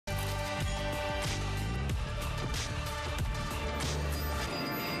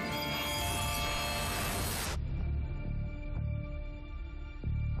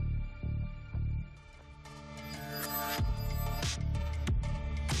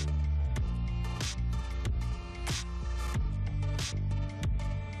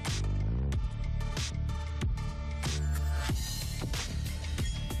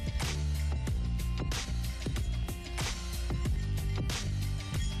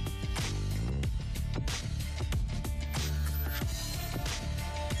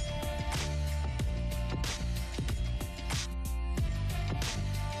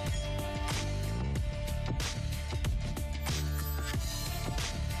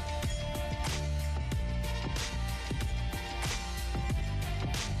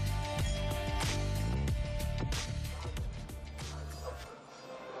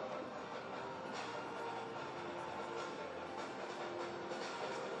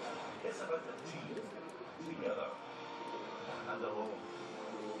It's about the team together and alone.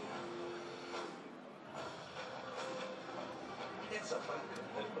 It's about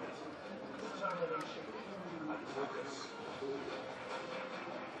commitment, determination, and focus.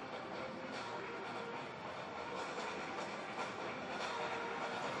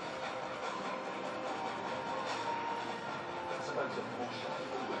 It's about emotion,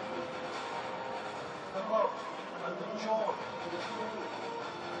 the love and the joy.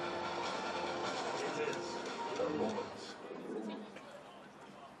 It is the moment.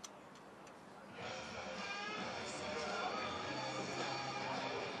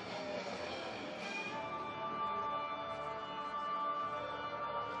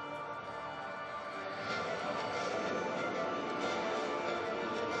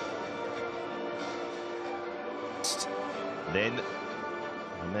 Then,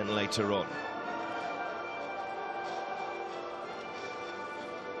 and then later on.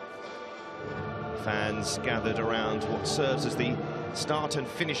 Fans gathered around what serves as the start and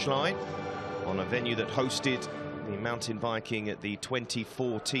finish line on a venue that hosted the mountain biking at the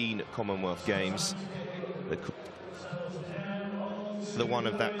 2014 Commonwealth Games. The one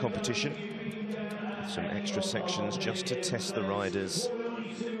of that competition, with some extra sections just to test the riders'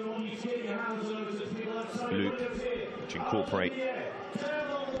 loop, which incorporates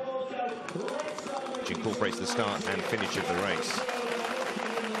the start and finish of the race.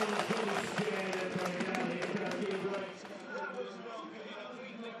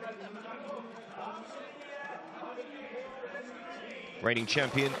 Reigning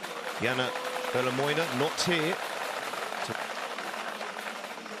champion Jana Belamoina not here.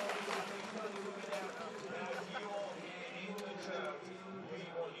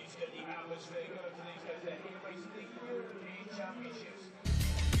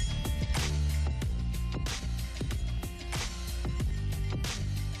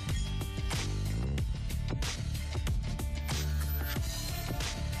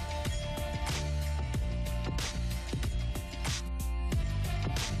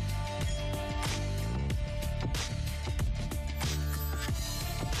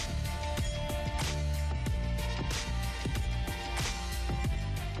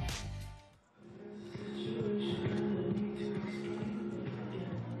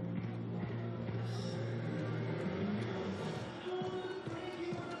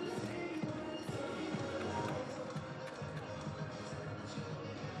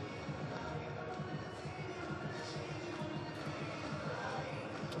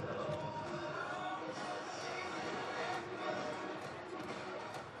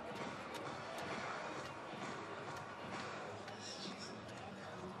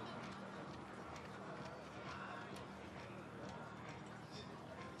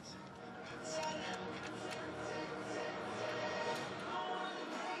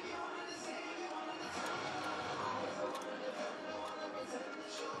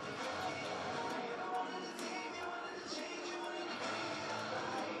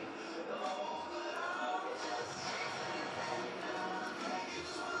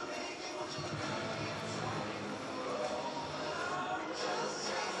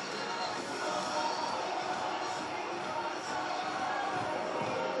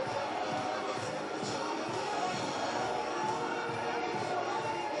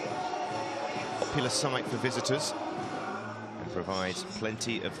 Popular site for visitors and provides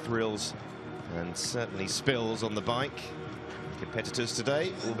plenty of thrills and certainly spills on the bike. Competitors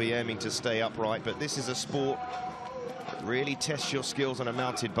today will be aiming to stay upright, but this is a sport that really tests your skills on a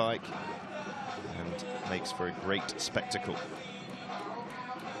mountain bike and makes for a great spectacle.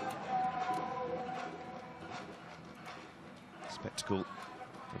 Spectacle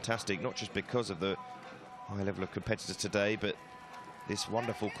fantastic, not just because of the high level of competitors today, but this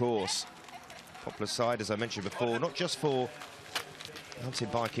wonderful course. Popular side, as I mentioned before, not just for mountain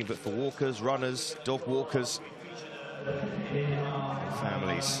biking, but for walkers, runners, dog walkers, and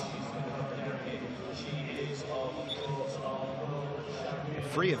families. A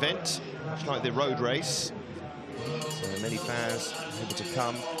free event, much like the road race. So many fans able to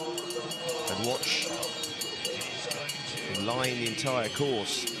come and watch and line the entire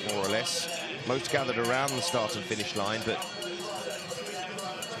course, more or less. Most gathered around the start and finish line, but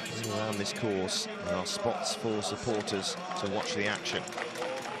around this course there are spots for supporters to watch the action.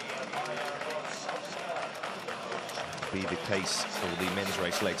 Be the case for the men's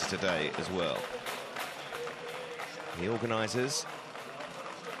race later today as well. The organisers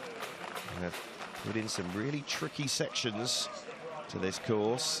have put in some really tricky sections to this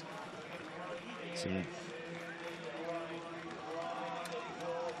course. Some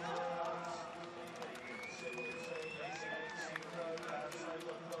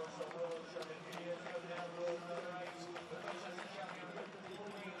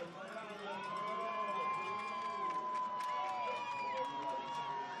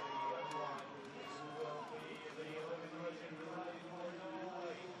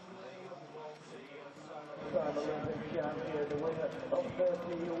five-time Olympic champion, the winner of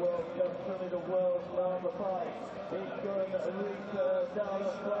 30 World Cup, certainly the world's number 5. It's going to reach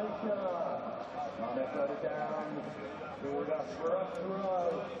Darla Fleischer. On it, got it down to the front row,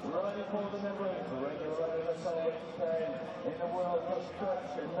 running for the Netherlands, regular in the solid 10 in the World Cup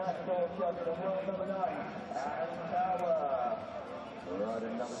stretch, and national champion of world number 9, and Tower. Right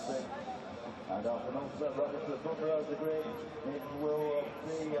in number 6. And off and also right into the front row of the grid, it will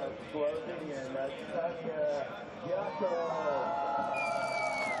be Slovenian Tanya Jakov.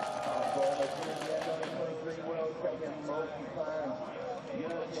 Our former Champion 23 World Champion, multi-time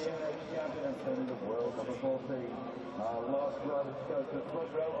European champion, and certainly the world number 14. Our last rider to go to the front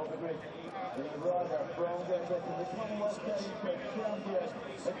row of the grid. The rider from Great Britain, the Commonwealth Games champion,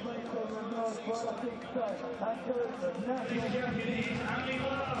 the 27 North for the 6th time, and the national champion is Annie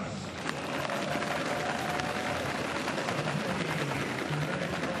Lars.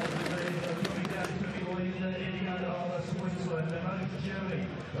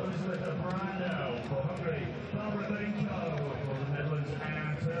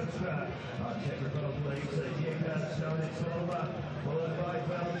 Czech Republic, Jeka Strelnicova, followed by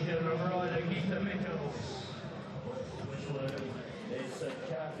Belgium, rider Gita Mikkels. Switzerland, it's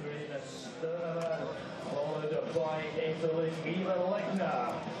Catherine Sturman, followed by Italy, Eva Lechner.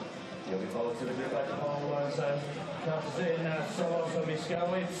 She'll be followed to the group by Poland, comes in Solos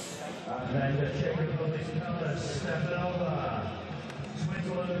Miskowicz, and then the Czech Republic's Carla Stefanova.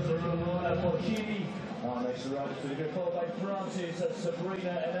 Switzerland's Romana Porcini. Next round to the group followed by France's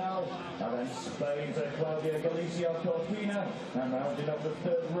Sabrina Enal, and then Spain's Claudia Galicia Cortina, and rounding up the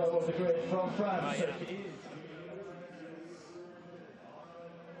third row of the grid from France.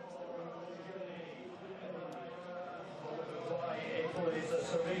 Italy's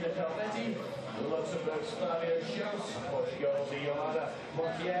Serena Calvetti, Luxembourg's Fabio Schuss, Portugal's Johanna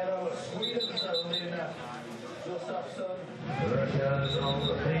Monteiro, Sweden's Lina Gustafsson, Russia's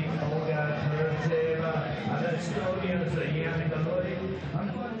Olga Kurateva, and Estonia's Yannick Aloi.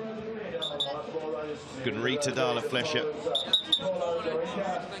 Good read to Darla Fleischer.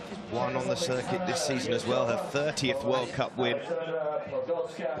 Won on the circuit this season as well. Her 30th World Cup win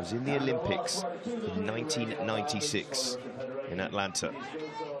was in the Olympics in 1996 in Atlanta.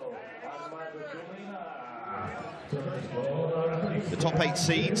 The top 8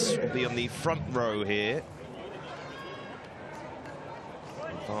 seeds will be on the front row here.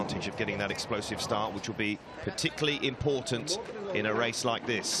 Advantage of getting that explosive start, which will be particularly important in a race like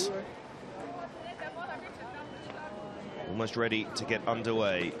this. Almost ready to get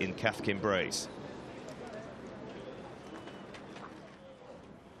underway in Cathkin Braes.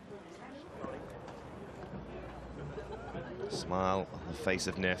 Smile on the face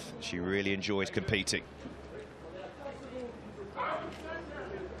of Neff. She really enjoys competing.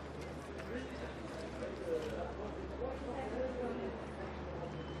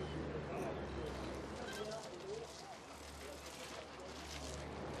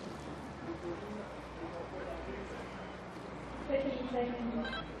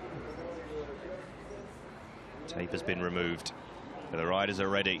 Tape has been removed, but the riders are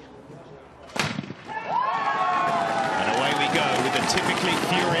ready. And away we go with a typically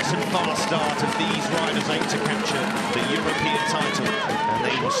furious and fast start of these riders aim to capture the European title. And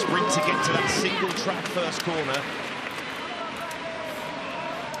they will sprint to get to that single track first corner.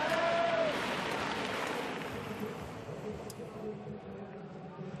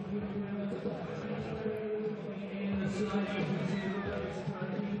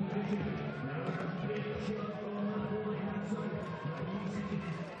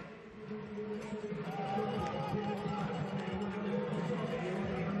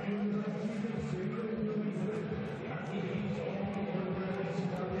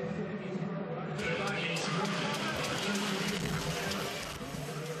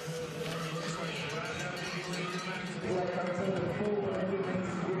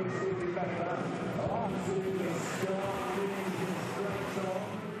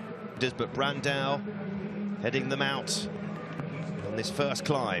 But Brandau heading them out on this first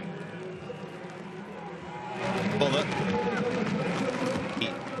climb. Bother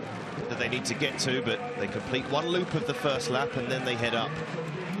that they need to get to, but they complete one loop of the first lap and then they head up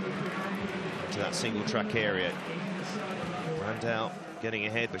to that single track area. Brandau getting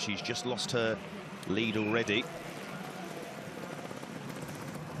ahead, but she's just lost her lead already.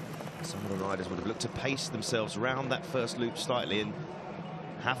 Some of the riders would have looked to pace themselves around that first loop slightly and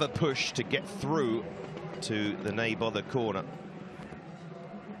have a push to get through to the Nay Bother corner.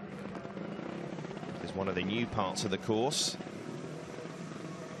 It's one of the new parts of the course.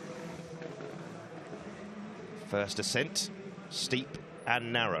 First ascent, steep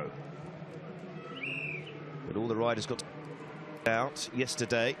and narrow. but all the riders got out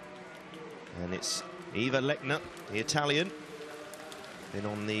yesterday. And it's Eva Lechner, the Italian, been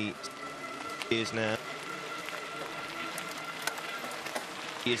on the years now.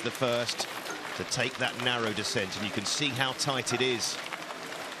 He is the first to take that narrow descent, and you can see how tight it is.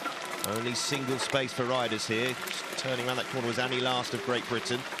 Only single space for riders here. Just turning around that corner was Annie Last of Great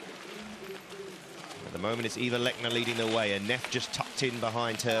Britain. At the moment, it's Eva Lechner leading the way, and Neff just tucked in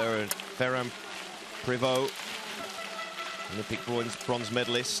behind her, and Ferran Privot, Olympic bronze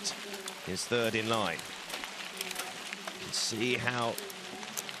medalist, is third in line. You can see how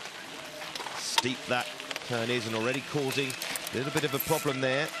steep that turn is, and already causing a little bit of a problem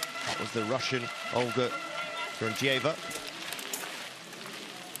there. That was the Russian Olga Turangieva.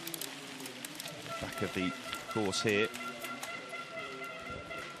 Back of the course here.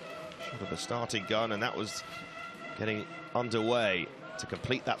 Shot of the starting gun, and that was getting underway to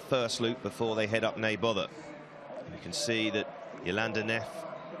complete that first loop before they head up Nay Bother. You can see that Jolanda Neff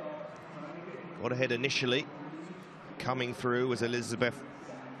got ahead initially. Coming through was Elizabeth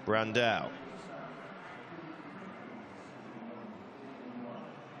Brandau.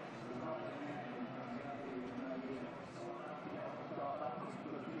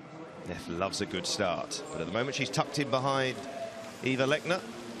 Neff loves a good start, but at the moment she's tucked in behind Eva Lechner.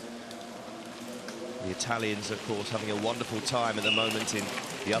 The Italians, of course, having a wonderful time at the moment in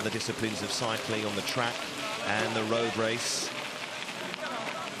the other disciplines of cycling on the track and the road race.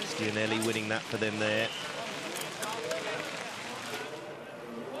 Stianelli winning that for them there.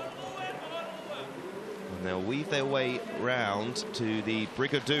 And they'll weave their way round to the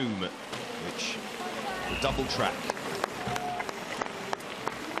Brigadoon, which the double track,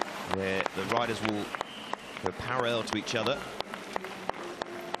 where the riders will go parallel to each other.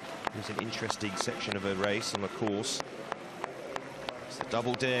 Here's an interesting section of a race on the course. It's the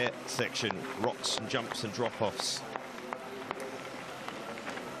double dare section, rocks and jumps and drop-offs.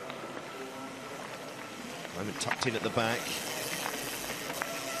 Moment tucked in at the back.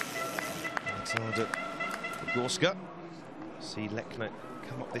 Alexander Gorska. See Lechner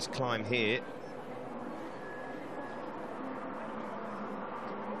come up this climb here.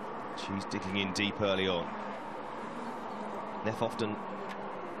 She's digging in deep early on. Neff often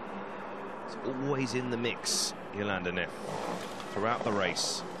is always in the mix, Jolanda Neff, throughout the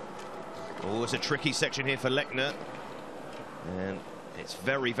race. Oh, it's a tricky section here for Lechner. And it's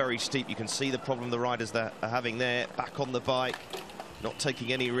very, very steep. You can see the problem the riders that are having there. Back on the bike, not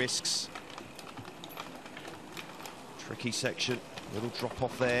taking any risks. Tricky section, little drop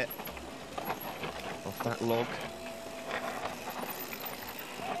off there, off that log.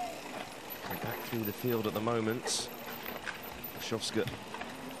 Back through the field at the moment. Szowska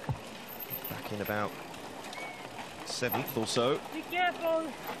back in about 7th or so. Be careful.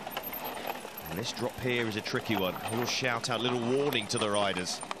 And this drop here is a tricky one. A little shout out, a little warning to the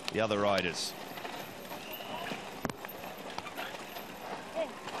riders, the other riders.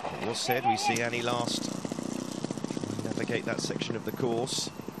 It was said, we see Annie Last navigate that section of the course.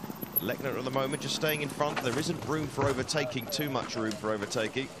 Lechner at the moment just staying in front. There isn't room for overtaking, too much room for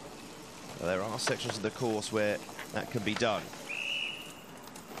overtaking. There are sections of the course where that can be done.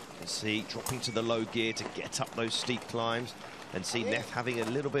 You can see dropping to the low gear to get up those steep climbs, and see Neff having a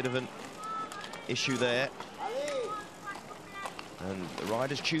little bit of an issue there. And the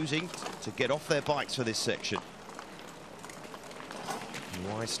riders choosing to get off their bikes for this section. And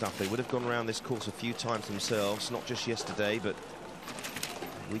wise stuff. They would have gone around this course a few times themselves, not just yesterday, but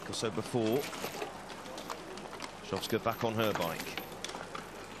a week or so before. Szowska back on her bike.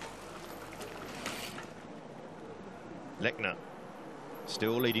 Lechner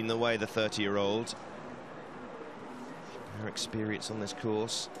still leading the way, the 30-year-old. Her experience on this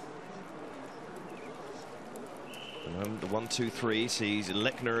course. The 1, 2, 3 sees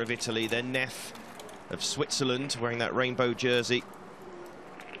Lechner of Italy, then Neff of Switzerland wearing that rainbow jersey.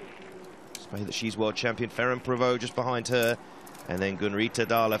 Display that she's world champion. Ferran Privot just behind her, and then Gunrita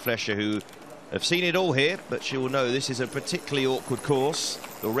Dalla Flecha, who have seen it all here, but she will know this is a particularly awkward course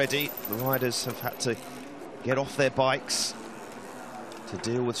already. The riders have had to get off their bikes to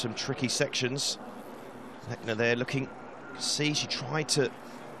deal with some tricky sections. Lechner there looking, see she tried to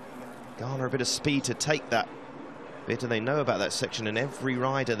garner a bit of speed to take that bit, and they know about that section, and every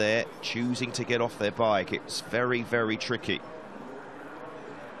rider there choosing to get off their bike. It's very, very tricky.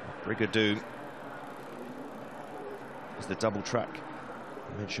 Brigadoon is the double track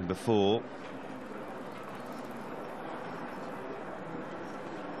I mentioned before.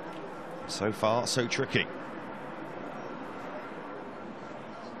 So far, so tricky.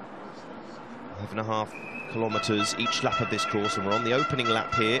 11.5 kilometres each lap of this course, and we're on the opening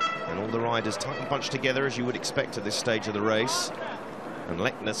lap here, and all the riders tightly bunched together as you would expect at this stage of the race. And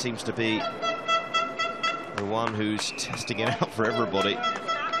Lechner seems to be the one who's testing it out for everybody.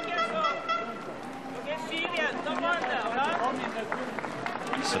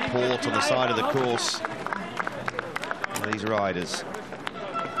 Support on the side of the course for these riders,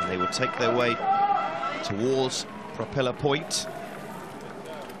 and they will take their way towards Propeller Point,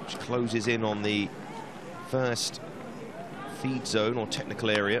 which closes in on the first feed zone or technical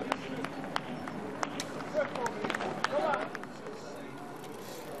area.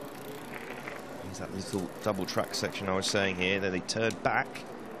 There's that little double track section I was saying here. Then they turn back.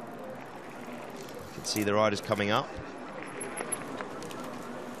 You can see the riders coming up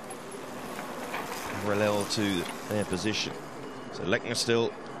parallel to their position. So Lechner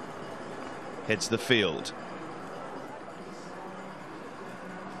still heads the field.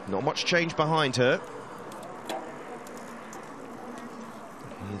 Not much change behind her.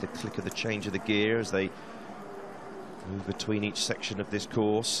 Hear the click of the change of the gear as they move between each section of this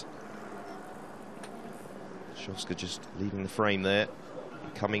course. Schoska just leaving the frame there,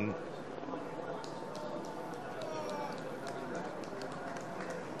 coming.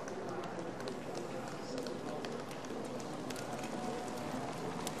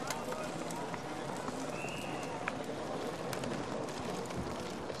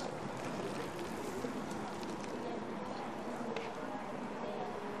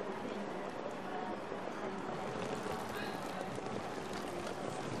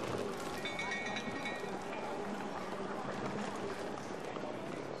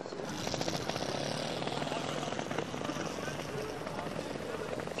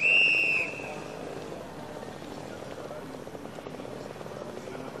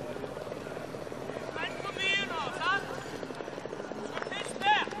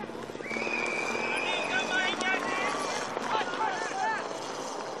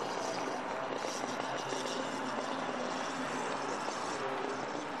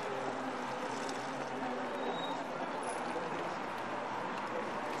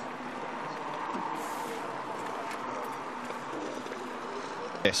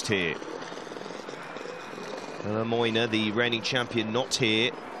 Here. Moyna, the reigning champion, not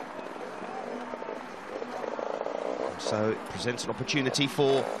here. So it presents an opportunity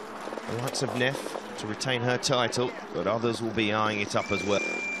for the likes of Neff to retain her title, but others will be eyeing it up as well.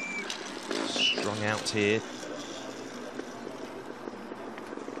 Strung out here.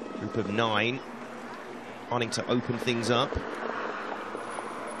 Group of 9 wanting to open things up.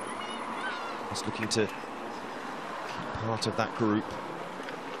 Just looking to keep part of that group.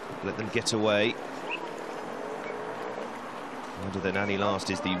 Let them get away. Wider than Annie Last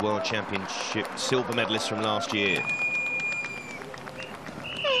is the World Championship silver medalist from last year.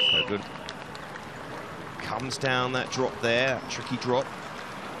 So good. Comes down that drop there, tricky drop.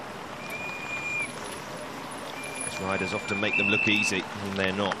 These riders often make them look easy, and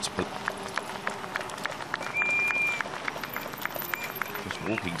they're not. But just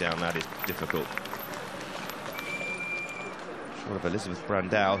walking down that is difficult. Of Elizabeth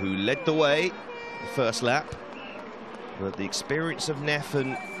Brandau, who led the way the first lap, but the experience of Neff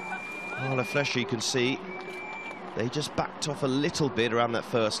and Arla Flesher, you can see they just backed off a little bit around that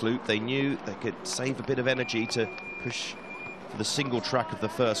first loop. They knew they could save a bit of energy to push for the single track of the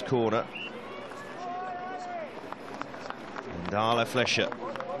first corner. And Arla Flesher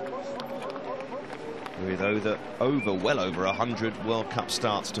with well over 100 World Cup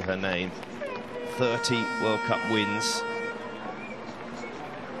starts to her name, 30 World Cup wins.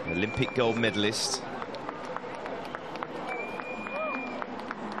 Olympic gold medalist.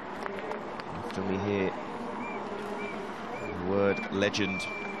 Often we hear the word legend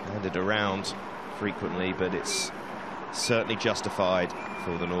handed around frequently, but it's certainly justified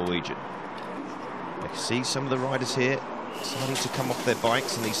for the Norwegian. You can see some of the riders here starting to come off their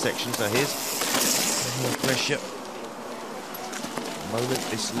bikes in these sections. Now here's Flesher. At the moment,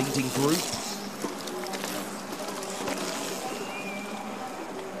 this leading group.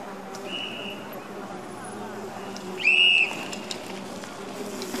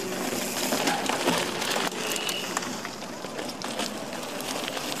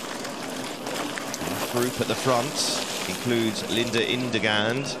 Group at the front includes Linda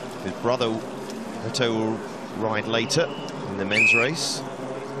Indegand, whose brother Otto will ride later in the men's race.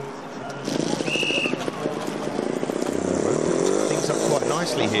 Opened things up quite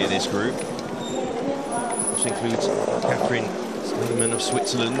nicely here, this group. Which includes Catherine Steeman of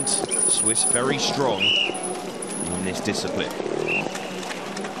Switzerland, Swiss, very strong in this discipline.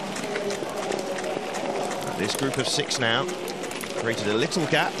 This group of 6 now created a little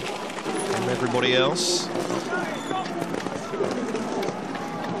gap from everybody else.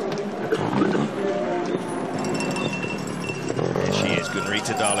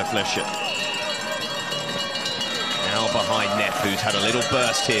 to Darla Flescher. Now behind Neff, who's had a little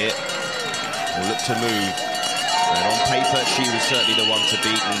burst here. Will look to move. And on paper, she was certainly the one to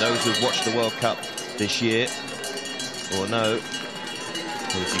beat. And those who've watched the World Cup this year will know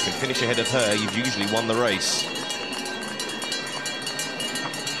that if you can finish ahead of her, you've usually won the race.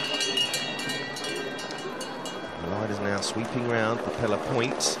 The riders now sweeping round Propeller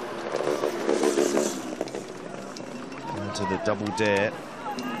Point. Into the double dare.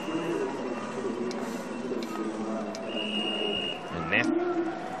 And Neff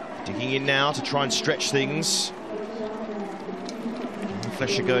digging in now to try and stretch things.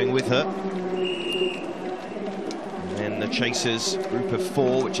 Flescher going with her. And then the chasers, group of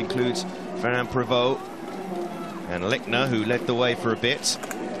 4, which includes Ferran Prevot and Lechner, who led the way for a bit.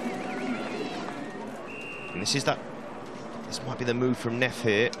 And this might be the move from Neff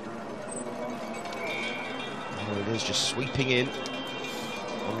here. Oh, it is just sweeping in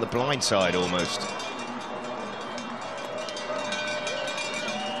on the blind side almost.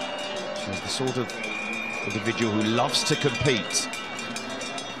 She's the sort of individual who loves to compete.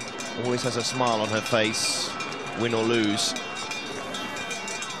 Always has a smile on her face, win or lose.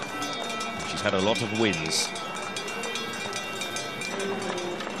 She's had a lot of wins.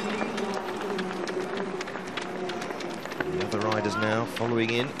 The other riders now following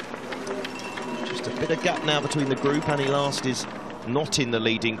in. Just a bit of gap now between the group. Annie Last is not in the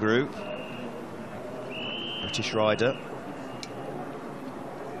leading group. British rider.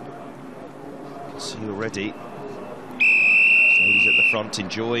 You can see already. He's at the front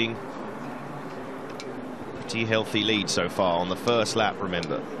enjoying a pretty healthy lead so far on the first lap,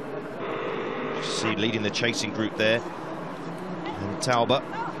 remember. Just see leading the chasing group there. And Tauber,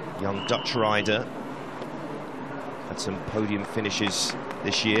 young Dutch rider, had some podium finishes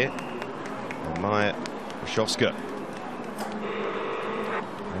this year. And Maja Wachowska,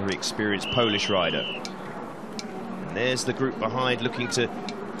 very experienced Polish rider. And there's the group behind looking to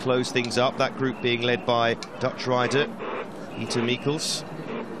close things up. That group being led by Dutch rider Ita Mikkels.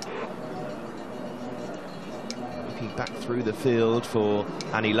 Looking back through the field for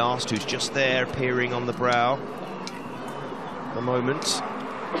Annie Last, who's just there appearing on the brow at the moment.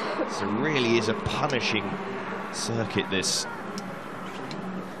 So really is a punishing circuit, this.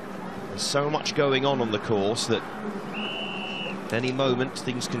 There's so much going on the course that at any moment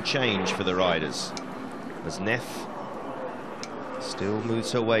things can change for the riders. As Neff still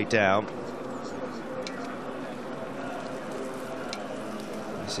moves her way down.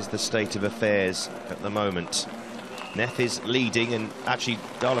 This is the state of affairs at the moment. Neff is leading, and actually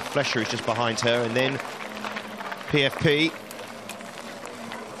Darla Flescher is just behind her, and then PFP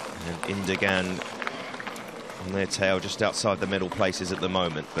and Indegan on their tail just outside the medal places at the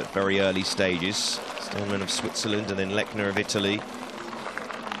moment, but very early stages. Stoneman of Switzerland and then Lechner of Italy.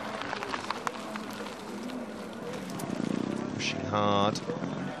 Pushing hard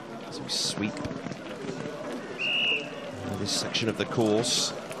as we sweep this section of the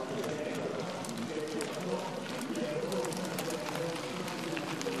course.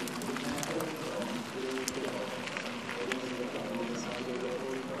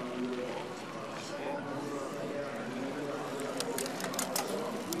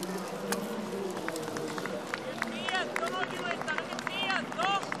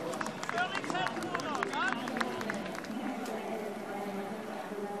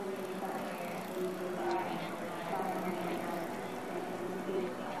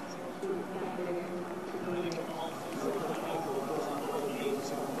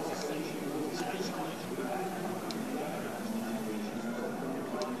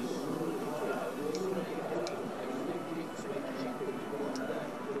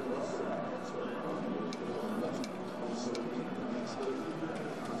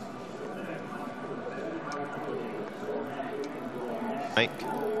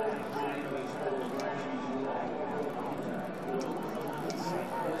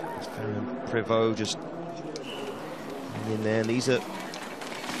 Prevot just in there. And these are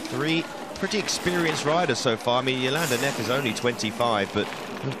 3 pretty experienced riders so far. I mean, Jolanda Neff is only 25, but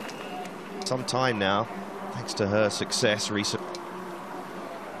some time now, thanks to her success recently.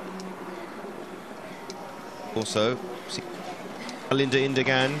 Also, Linda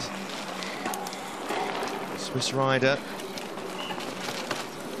Indegand, Swiss rider,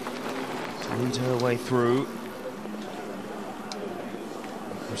 to lead her way through.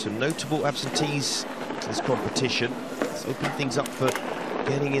 Some notable absentees to this competition. It's opened things up for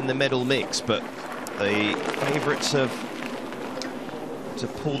getting in the medal mix, but the favourites have to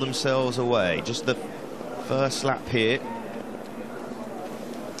pull themselves away. Just the first lap here.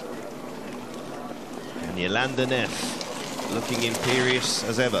 And Jolanda Neff looking imperious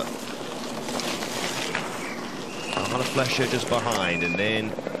as ever. Arla Flesher just behind, and then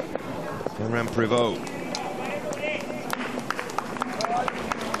Ferran Prevot.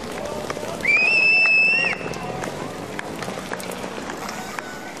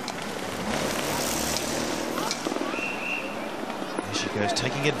 There she goes,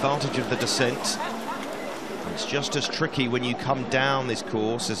 taking advantage of the descent. It's just as tricky when you come down this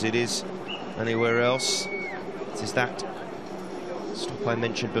course as it is anywhere else. This is that stop I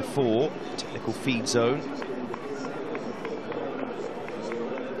mentioned before, technical feed zone.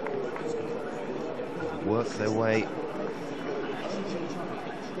 Work their way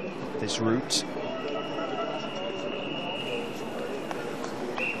this route.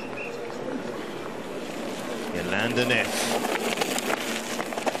 Yolanda Neff.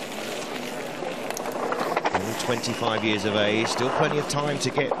 Only 25 years of age, still plenty of time to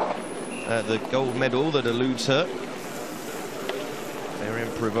get the gold medal that eludes her. Ferran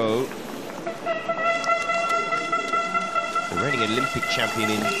Prevot. The reigning Olympic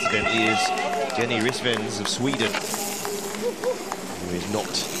champion, incidentally, is Jenny Rissvens of Sweden, who is not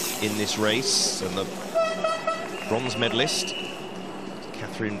in this race, and the bronze medalist,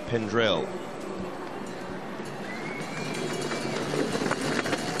 Catherine Pendrell.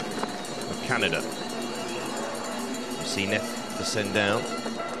 Of Canada. You see Neff descend down.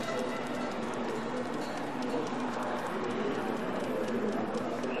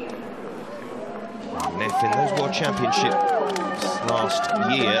 Neff in those World Championships last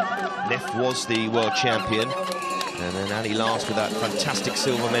year, Neff was the world champion, and then Ali last with that fantastic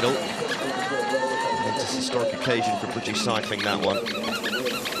silver medal. Momentous historic occasion for British cycling, that one. And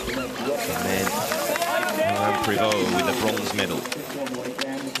then Ferran Prevot with the bronze medal.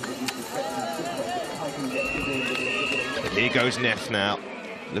 But here goes Neff now,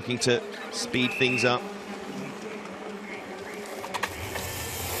 looking to speed things up.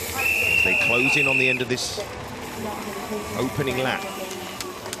 They close in on the end of this opening lap.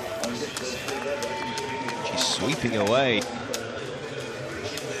 She's sweeping away.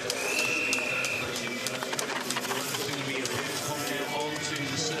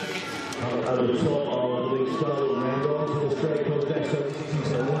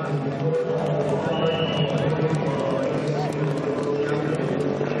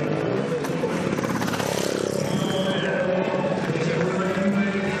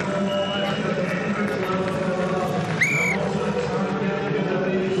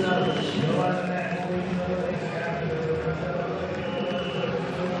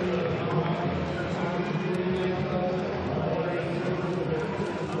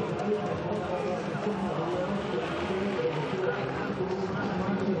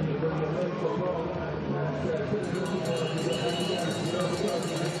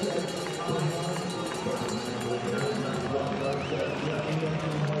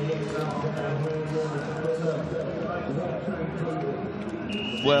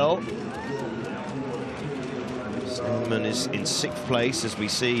 Well, Snowman is in 6th place as we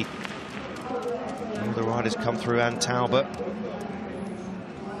see all the riders come through, and Talbot.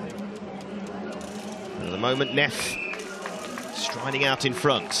 And at the moment, Neff striding out in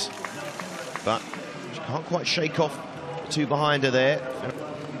front, but she can't quite shake off the two behind her there.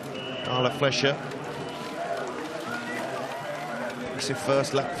 Arla Flesher. Impressive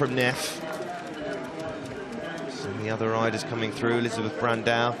first lap from Neff. The other riders coming through, Elizabeth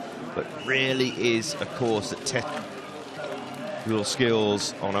Brandau, but really is a course that tests real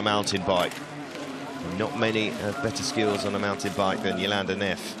skills on a mountain bike. Not many have better skills on a mountain bike than Yolanda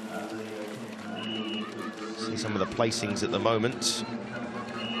Neff. See some of the placings at the moment.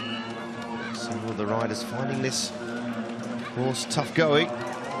 Some of the riders finding this course tough going.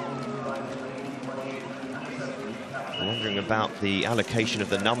 Wondering about the allocation of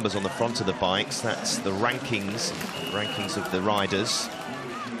the numbers on the front of the bikes. That's the rankings of the riders.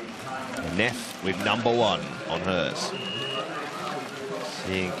 Neff with #1 on hers.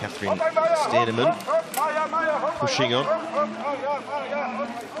 Seeing Catherine Stiernemann pushing on.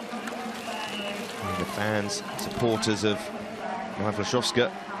 And the fans, supporters of Maja Włoszowska,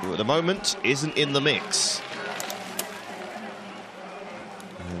 who at the moment isn't in the mix.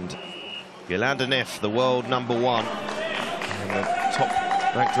 And Yolanda Neff, the world #1. And the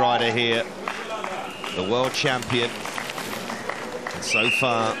top-ranked rider here, the world champion. And so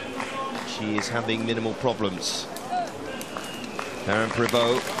far, she is having minimal problems. Ferran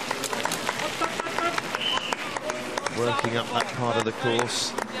Prevot working up that part of the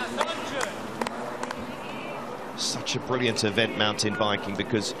course. Such a brilliant event, mountain biking,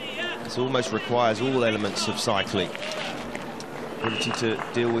 because it almost requires all elements of cycling. Ability to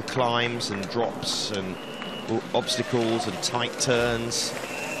deal with climbs and drops and obstacles and tight turns.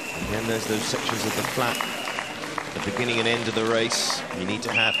 And then there's those sections of the flat, the beginning and end of the race. You need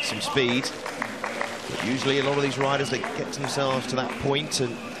to have some speed. But usually a lot of these riders, they get themselves to that point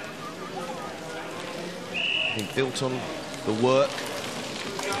and they've built on the work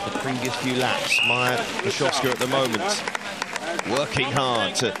of the previous few laps. Maja Wachowska at the moment working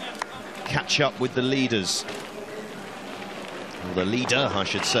hard to catch up with the leaders. Or the leader, I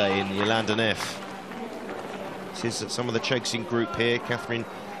should say, in Jolanda Neff. This is some of the chasing group here. Catherine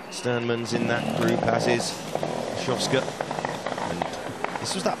Sternman's in that group, as is Wachowska. And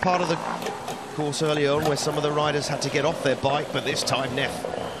this was that part of the course early on where some of the riders had to get off their bike, but this time Neff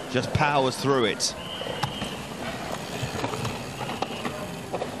just powers through it.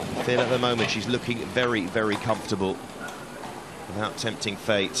 I feel at the moment she's looking very, very comfortable without tempting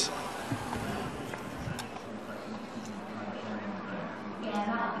fate.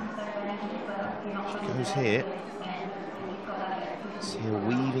 She goes here. See her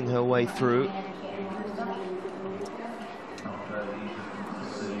weaving her way through.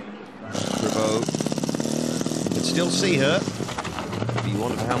 Prevost. You can still see her, but you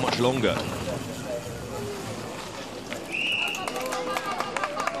wonder how much longer.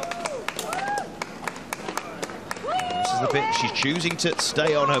 This is the bit she's choosing to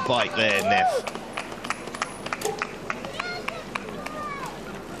stay on her bike there, Neff.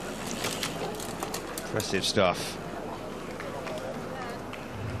 Impressive stuff.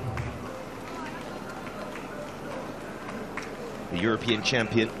 The European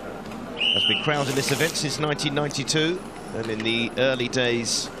champion has been crowned in this event since 1992, and in the early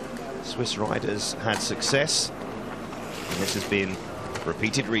days Swiss riders had success, and this has been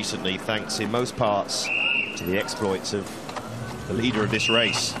repeated recently thanks in most parts to the exploits of the leader of this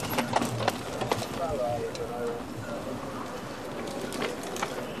race.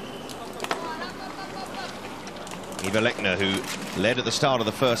 Eva Lechner, who led at the start of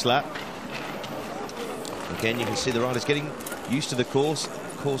the first lap. Again, you can see the riders getting used to the course.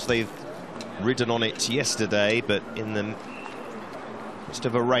 Of course, they've ridden on it yesterday, but in the midst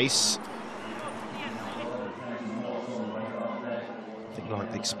of a race, I think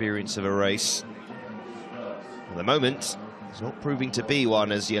like the experience of a race. At the moment, it's not proving to be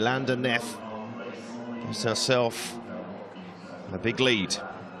one, as Jolanda Neff gives herself a big lead.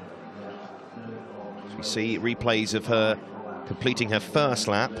 As we see replays of her completing her first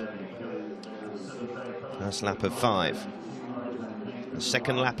lap of 5. The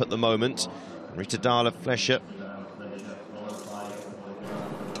second lap at the moment, Rita Dahler-Flescher,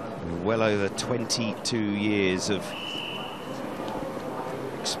 well over 22 years of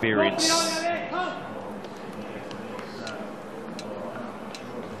experience.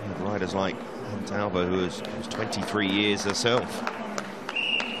 And riders like Tauber, who was 23 years herself.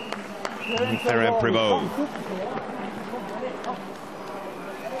 And Ferran Prévot.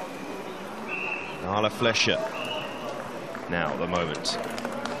 Dahler-Flescher now at the moment.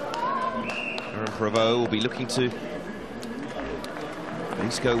 Ferran Prévot will be looking to at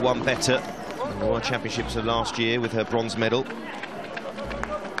least go one better in the World Championships of last year with her bronze medal.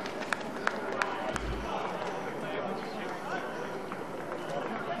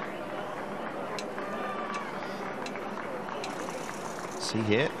 See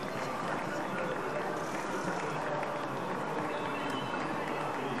here.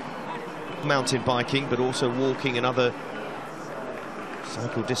 Mountain biking, but also walking and other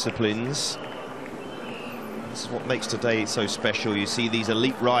cycle disciplines. This is what makes today so special. You see these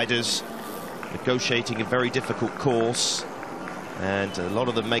elite riders negotiating a very difficult course, and a lot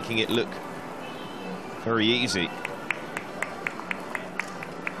of them making it look very easy.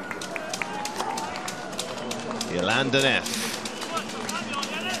 Jolanda Neff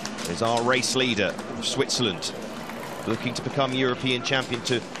is our race leader of Switzerland, looking to become European champion,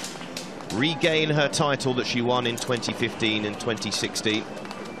 to regain her title that she won in 2015 and 2016.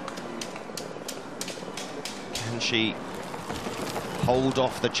 Can she hold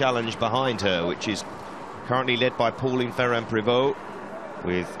off the challenge behind her, which is currently led by Pauline Ferran Prévot,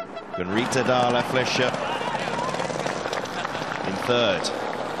 with Rita Dahler-Flescher in third.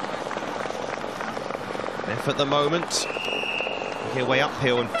 Neff at the moment making her way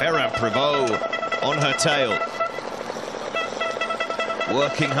uphill, and Ferran Prévot on her tail,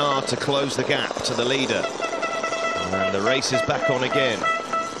 working hard to close the gap to the leader. And the race is back on again.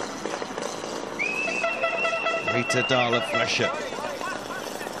 Rita Dahler-Flescher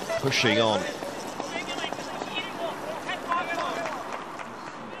pushing on.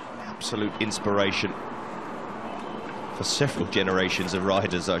 Absolute inspiration for several generations of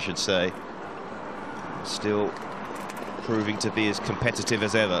riders, I should say. Still proving to be as competitive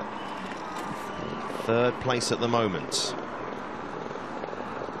as ever. third place at the moment.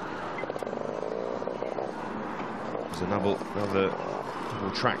 There's another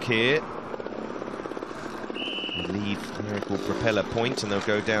double track here. They leave the miracle propeller point and they'll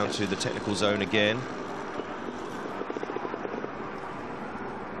go down to the technical zone again.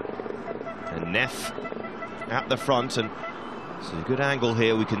 And Neff at the front, and it's a good angle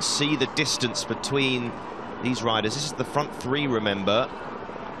here. We can see the distance between these riders. This is the front three, remember.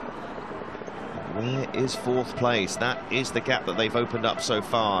 Where is fourth place? That is the gap that they've opened up so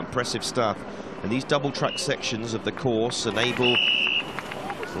far. Impressive stuff. And these double track sections of the course enable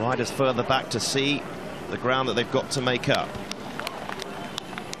riders further back to see the ground that they've got to make up.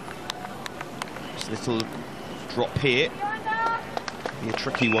 This little drop here, be a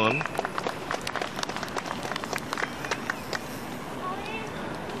tricky one.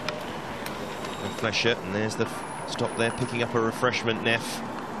 And Flesher, and there's the stop there, picking up a refreshment, Neff.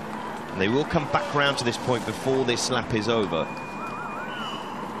 And they will come back round to this point before this lap is over.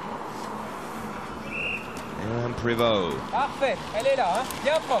 And Privot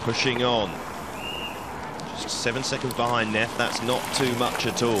pushing on. Just 7 seconds behind Neff. That's not too much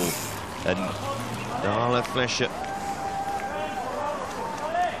at all. And Darla Flesher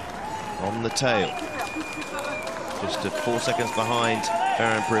on the tail. Just 4 seconds behind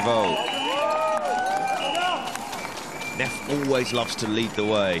Farron Privot. Neff always loves to lead the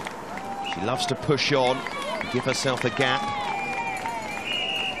way. She loves to push on, give herself a gap.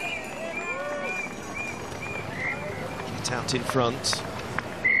 Get out in front.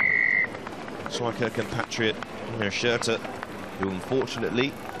 Looks like her compatriot, Schurter, who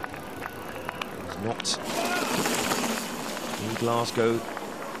unfortunately is not in Glasgow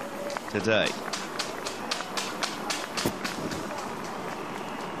today.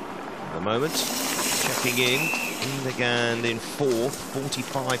 At the moment, checking in. Indegand in fourth,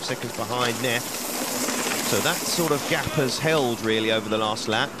 45 seconds behind Neff. So that sort of gap has held really over the last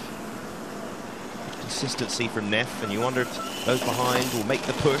lap. Consistency from Neff, and you wonder if those behind will make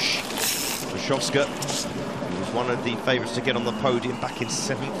the push. Wachowska, who was one of the favourites to get on the podium, back in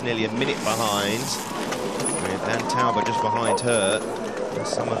 7th, nearly a minute behind. With Dan Tauber just behind her. And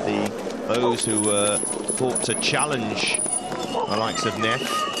some of those who were thought to challenge the likes of Neff,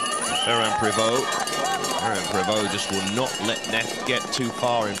 Ferran Privot. Ferran Privot just will not let Neff get too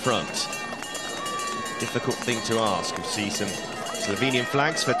far in front. Difficult thing to ask. We see some Slovenian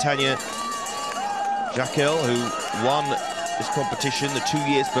flags for Tanja Jakel, who won this competition the 2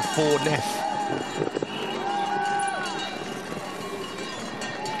 years before Neff.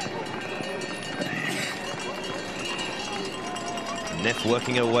 Neff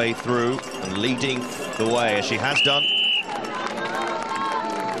working her way through and leading the way, as she has done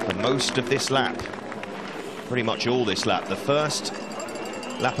for most of this lap. Pretty much all this lap. The first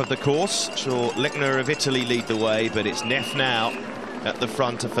lap of the course saw Lechner of Italy lead the way, but it's Neff now at the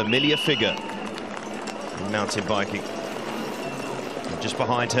front, a familiar figure in mountain biking. And just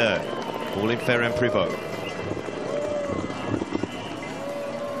behind her, Pauline Ferrand-Privot.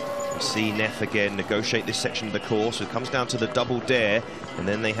 We see Neff again negotiate this section of the course. It comes down to the double dare, and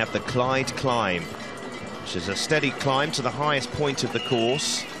then they have the Clyde climb, which is a steady climb to the highest point of the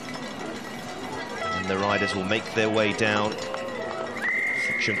course. And the riders will make their way down a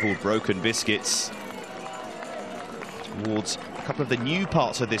section called Broken Biscuits towards a couple of the new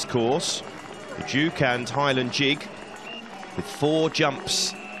parts of this course, the Duke and Highland Jig, with 4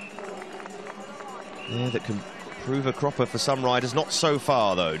 jumps there that can prove a cropper for some riders. Not so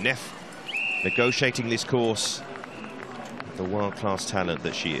far though. Neff negotiating this course with the world-class talent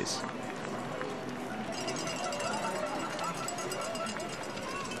that she is.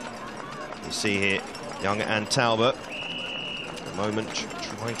 You see here young Anne Talbot at the moment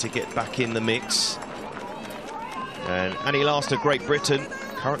trying to get back in the mix. And Annie Last of Great Britain,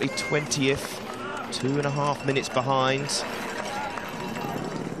 currently 20th, 2.5 minutes behind.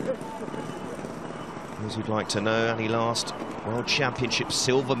 Those who'd like to know, Annie Last, World Championship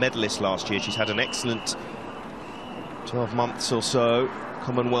silver medalist last year. She's had an excellent 12 months or so,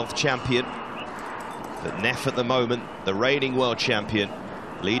 Commonwealth champion. But Neff at the moment, the reigning world champion,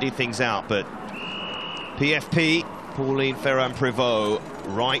 leading things out. But PFP, Pauline Ferrand-Privot,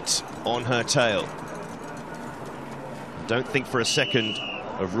 right on her tail. Don't think for a second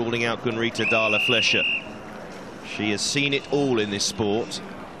of ruling out Gunrita Darla Flesher. She has seen it all in this sport,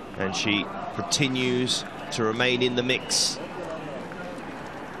 and she continues to remain in the mix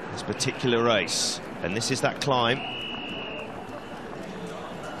this particular race. And this is that climb.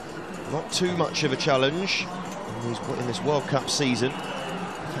 Not too much of a challenge in this World Cup season.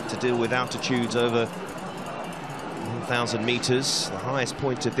 We've had to deal with altitudes over 1,000 metres. The highest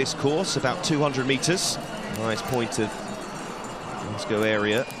point of this course, about 200 metres. The highest point of Glasgow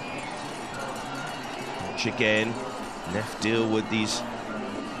area. Watch again. Neff deal with these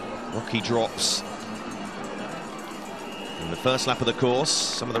rocky drops. In the first lap of the course,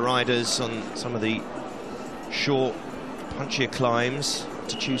 some of the riders on some of the short, punchier climbs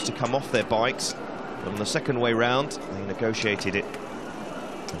to choose to come off their bikes. But on the second way round, they negotiated it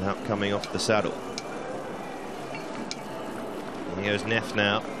without coming off the saddle. And here's Neff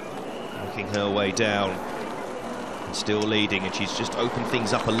now, working her way down, and still leading, and she's just opened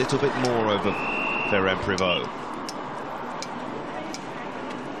things up a little bit more over Ferrand-Prévot.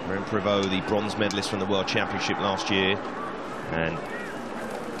 Ferrand-Prévot, the bronze medalist from the World Championship last year, and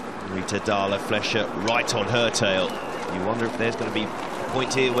Rita Dahler-Flescher right on her tail. You wonder if there's going to be a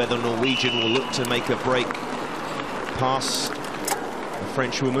point here where the Norwegian will look to make a break past the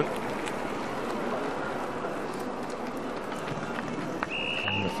Frenchwoman.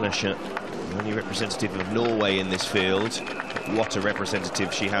 Dahler-Flescher, the only representative of Norway in this field. What a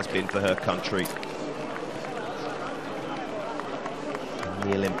representative she has been for her country. In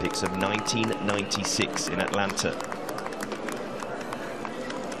the Olympics of 1996 in Atlanta.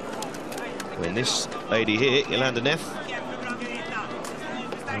 When this lady here, Jolanda Neff,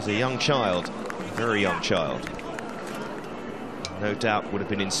 was a young child, a very young child. No doubt would have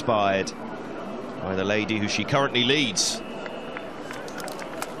been inspired by the lady who she currently leads.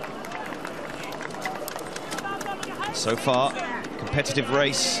 So far, competitive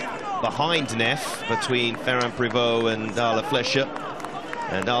race behind Neff between Ferrand-Prévot and Dahler-Flescher.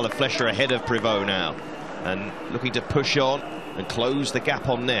 And Dahler-Flescher ahead of Prévot now, and looking to push on and close the gap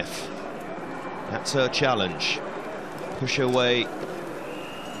on Neff. That's her challenge. Push her way,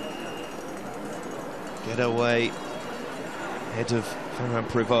 get her way ahead of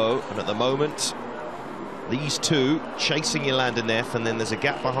Ferrand-Prévot, and at the moment, these two chasing Jolanda Neff, and then there's a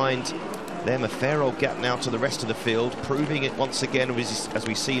gap behind them, a fair old gap now to the rest of the field, proving it once again as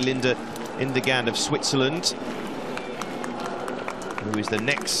we see Linda Indegand of Switzerland, who is the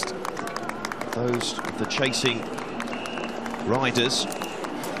next those of the chasing riders,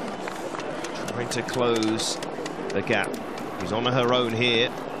 trying to close the gap. She's on her own here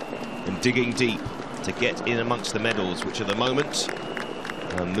and digging deep to get in amongst the medals, which at the moment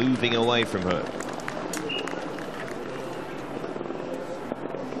are moving away from her.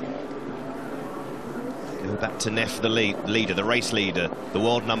 Go back to Neff, the leader, the race leader, the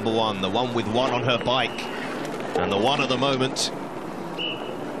world #1, the one with one on her bike, and the one at the moment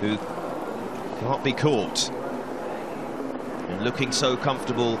who can't be caught, and looking so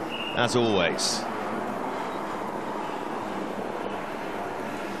comfortable as always.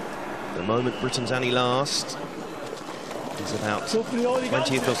 At the moment, Britain's Annie Last is about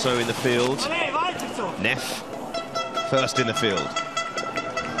 20th or so in the field. Neff first in the field.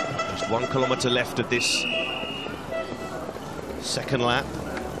 Just 1 kilometre left of this second lap.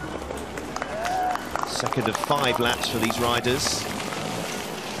 Second of 5 laps for these riders.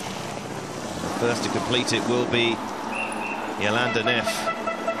 First to complete it will be Jolanda Neff,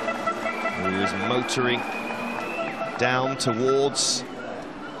 who is motoring down towards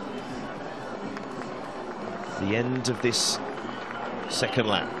the end of this second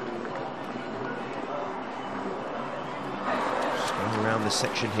lap. Just going around this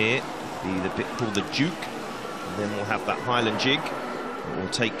section here, the bit called the Duke, and then we'll have that Highland jig that will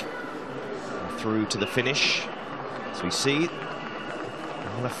take through to the finish. As we see,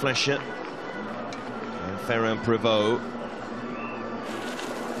 Dahler-Flescher and Ferrand-Prévot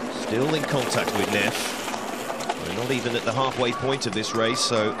still in contact with Neff. We're not even at the halfway point of this race,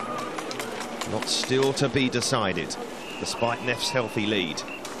 so not still to be decided, despite Neff's healthy lead.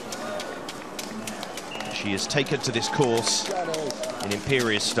 She has taken to this course in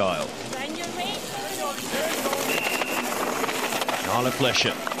imperious style.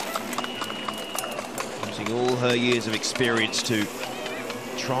 Dahler-Flescher, using all her years of experience to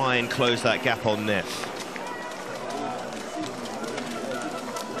try and close that gap on Neff.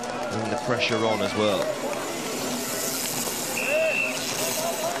 And the pressure on as well.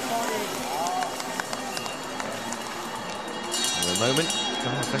 For the moment,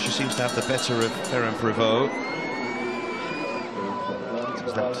 Dahler-Flescher seems to have the better of Ferrand-Prévot.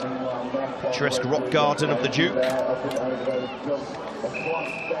 Is that picturesque rock garden of the Duke?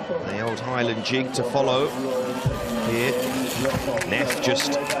 The old Highland jig to follow here. Neff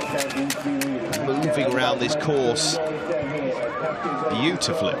just moving around this course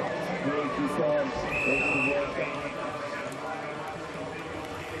beautifully.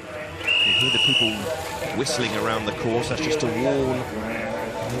 You hear the people whistling around the course. That's just to warn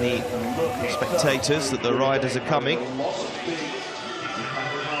any spectators that the riders are coming.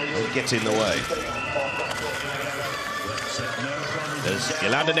 Don't get in the way. As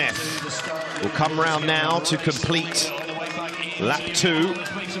Yolanda Neff will come round now to complete lap 2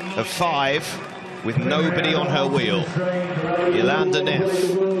 of 5 with nobody on her wheel. Yolanda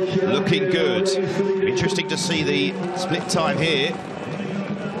Neff looking good. Interesting to see the split time here.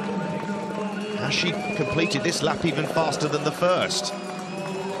 Has she completed this lap even faster than the first?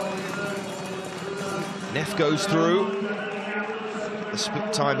 Neff goes through. The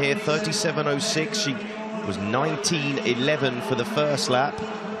split time here, 37.06. She was 19.11 for the first lap.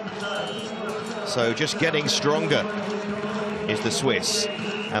 So just getting stronger is the Swiss.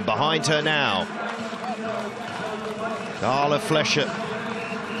 And behind her now, Darla Flescher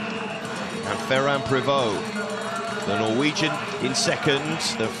and Ferran Prevot. The Norwegian in second,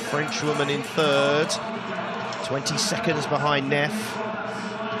 the Frenchwoman in third. 20 seconds behind Neff.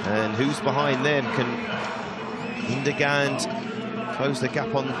 And who's behind them? Can Hindegand close the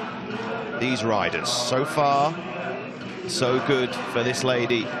gap on these riders? So far, so good for this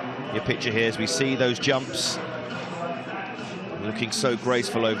lady. Your picture here as we see those jumps. Looking so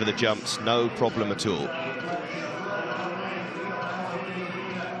graceful over the jumps, no problem at all.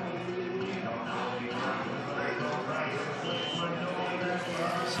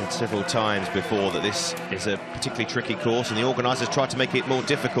 Said several times before that this is a particularly tricky course and the organisers tried to make it more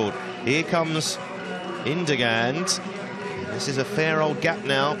difficult. Here comes Hindegand. This is a fair old gap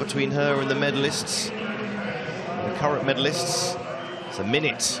now between her and the medalists, the current medalists. It's a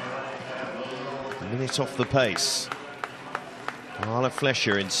minute off the pace. Darla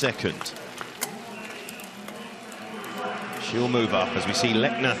Flescher in second. She'll move up as we see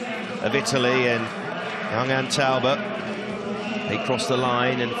Lechner of Italy and young Ann Tauber. They cross the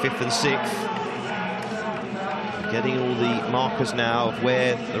line in 5th and 6th. Getting all the markers now of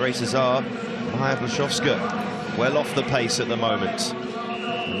where the races are. Maja Blaszczowska well off the pace at the moment.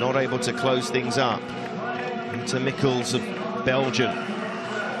 Not able to close things up. Into Mikkels of Belgium.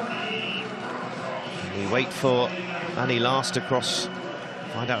 And we wait for Annie Last to cross,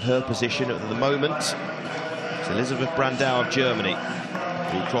 find out her position at the moment. It's Elizabeth Brandau of Germany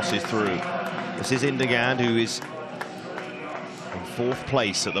who crosses through. This is Hindegand, who is in 4th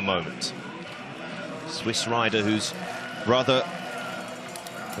place at the moment. Swiss rider whose brother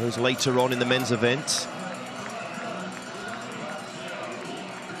goes later on in the men's event.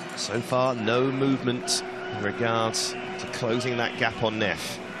 So far, no movement in regards to closing that gap on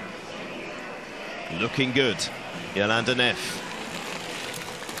Neff. Looking good, Yolanda Neff,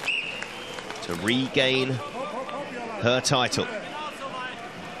 to regain her title.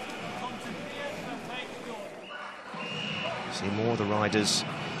 See more of the riders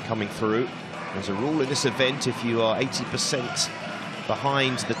coming through. There's a rule in this event: if you are 80%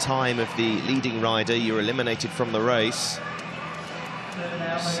 behind the time of the leading rider, you're eliminated from the race.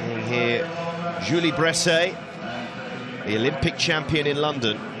 Seeing here Julie Bresset, the Olympic champion in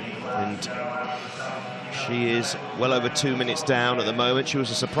London, and she is well over 2 minutes down at the moment. She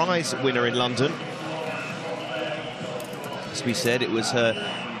was a surprise winner in London. As we said, it was her,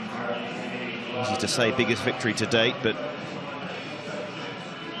 easy to say, biggest victory to date, but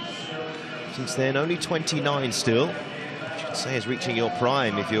since then, only 29 still. I should say is reaching your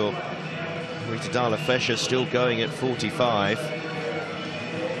prime if you're Rita Darla Flescher, still going at 45.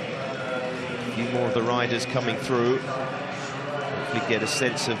 A few more of the riders coming through. Hopefully get a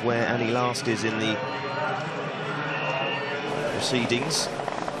sense of where Annie Last is in the proceedings.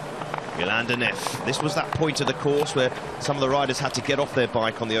 Yolanda Neff. This was that point of the course where some of the riders had to get off their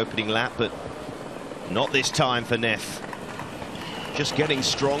bike on the opening lap, but not this time for Neff. Just getting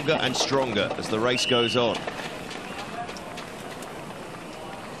stronger and stronger as the race goes on.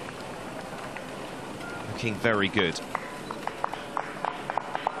 Looking very good.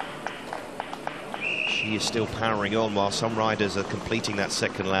 She is still powering on while some riders are completing that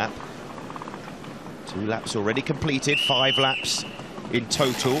second lap. 2 laps already completed, 5 laps in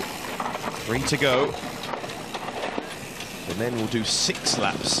total, 3 to go. The men will do 6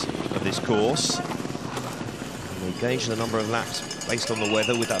 laps of this course. And they gauge the number of laps based on the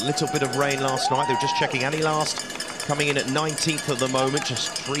weather. With that little bit of rain last night, they were just checking Annie Last coming in at 19th at the moment,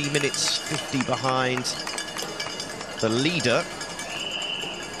 just 3 minutes 50 behind the leader.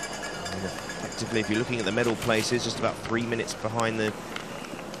 And effectively, if you're looking at the medal places, just about 3 minutes behind the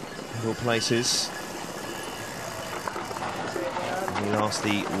medal places. Annie Last,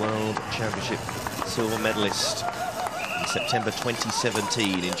 the World Championship silver medalist in September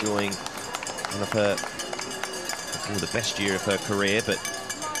 2017, enjoying one of her, the best year of her career, but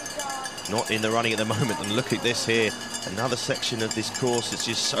not in the running at the moment. And look at this here, Another section of this course is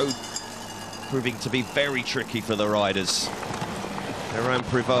just so proving to be very tricky for the riders. Ferran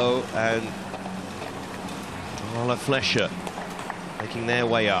Privot and Darla Flesher making their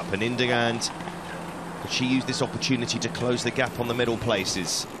way up, and Indegand, but she used this opportunity to close the gap on the middle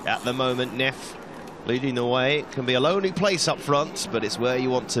places. At the moment, Neff leading the way. It can be a lonely place up front, but it's where you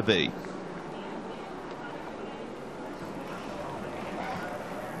want to be.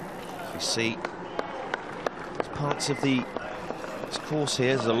 You see parts of this course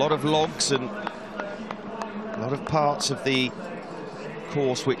here, there's a lot of logs and a lot of parts of the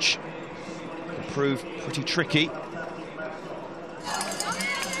course which can prove pretty tricky.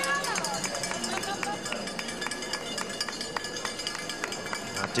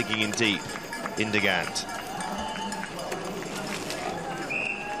 Now digging in deep, Indegand.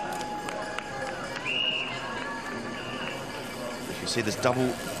 You see there's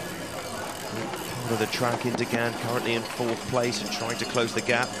double of the track. Indegand currently in 4th place and trying to close the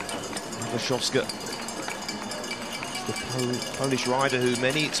gap. Waszowska, the Polish rider who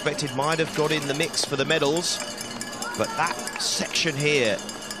many expected might have got in the mix for the medals, but that section here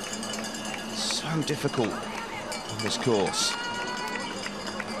so difficult on this course,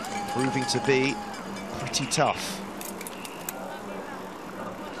 proving to be pretty tough.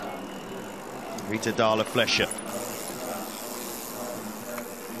 Rita Darla Flesher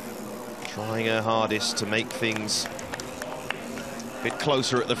trying her hardest to make things a bit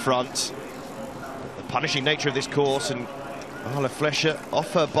closer at the front. The punishing nature of this course, and Darla Flesher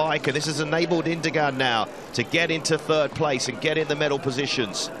off her bike, and this has enabled Indegand now to get into 3rd place and get in the medal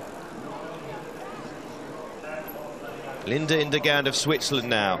positions. Linda Indegand of Switzerland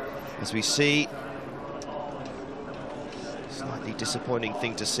now, as we see. Slightly disappointing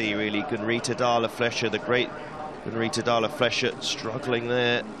thing to see, really. Gunrita Darla Flesher, the great Gunrita Darla Flesher, struggling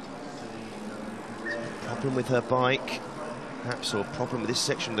there. Problem with her bike, perhaps, or problem with this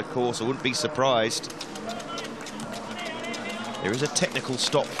section of the course. I wouldn't be surprised. There is a technical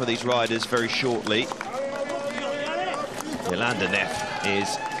stop for these riders very shortly. Yolanda Neff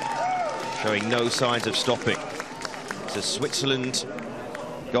is showing no signs of stopping. It's a Switzerland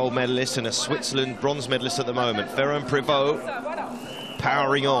gold medalist and a Switzerland bronze medalist at the moment. Ferran Privot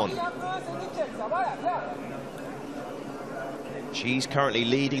powering on. She's currently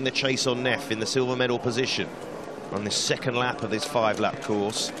leading the chase on Neff in the silver medal position on this 2nd lap of this 5-lap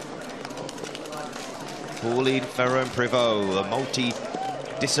course. Pauline Ferran Privot, a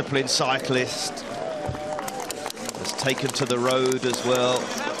multi-discipline cyclist, has taken to the road as well.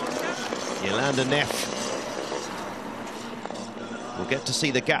 Yolanda Neff. We'll get to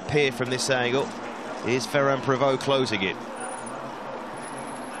see the gap here from this angle. Here's Ferran Privot closing it.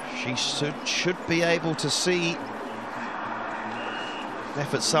 She should be able to see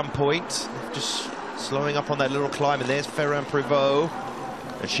Neff at some point. Just slowing up on that little climb, and there's Ferran Privot.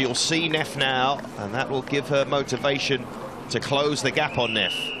 And she'll see Neff now, and that will give her motivation to close the gap on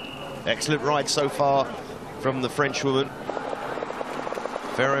Neff. Excellent ride so far from the Frenchwoman,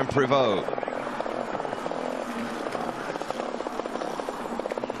 Ferran Privot.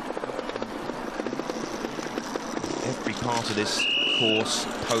 Every part of this course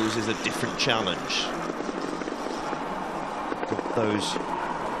poses a different challenge. Got those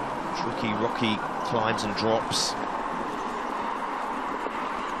tricky, rocky climbs and drops.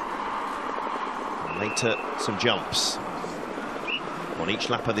 And later, some jumps on each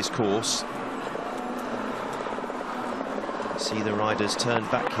lap of this course. See the riders turn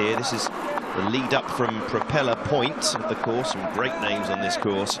back here. This is the lead up from Propeller Point of the course. Some great names on this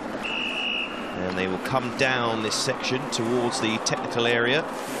course. And they will come down this section towards the technical area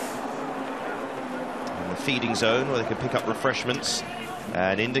and the feeding zone where they can pick up refreshments.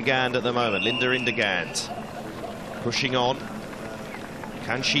 And Indegand at the moment, Linda Indegand, pushing on.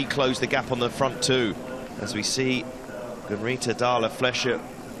 Can she close the gap on the front too? As we see Gunrita Darla Flesher,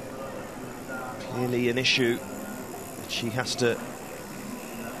 clearly an issue. She has to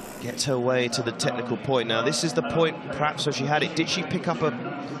get her way to the technical point. Now this is the point perhaps where she had it. Did she pick up a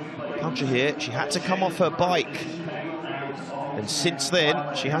puncher here? She had to come off her bike, and since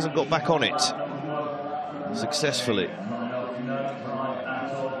then she hasn't got back on it successfully.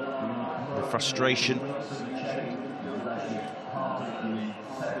 The frustration.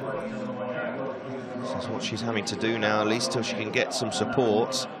 This is what she's having to do now, at least till she can get some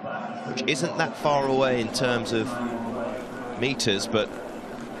support, which isn't that far away in terms of meters, but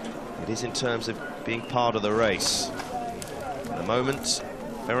it is in terms of being part of the race. At the moment,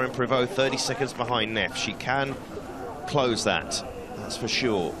 Ferran Privot 30 seconds behind Neff. She can close that, that's for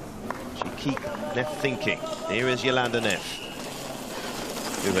sure. She keep Neff thinking. Here is Yolanda Neff,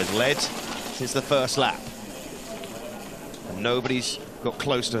 who has led since the first lap. nobody's got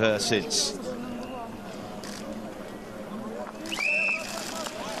close to her since.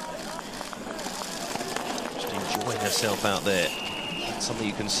 Just enjoying herself out there. That's something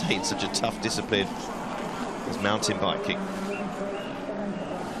you can say in such a tough discipline as mountain biking.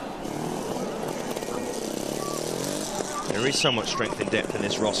 There is so much strength and depth in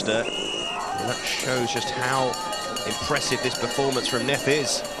this roster, and that shows just how impressive this performance from Neff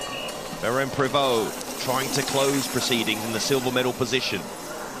is. Ferrand-Prévot trying to close proceedings in the silver medal position.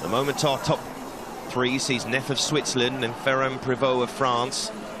 The moment our top three sees Neff of Switzerland and Ferrand-Prévot of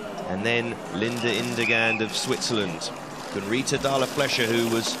France, and then Linda Indegand of Switzerland. Gunrita Dahle-Flescher, who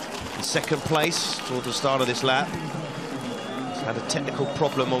was in second place toward the start of this lap, has had a technical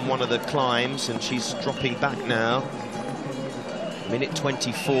problem on one of the climbs, and she's dropping back now. Minute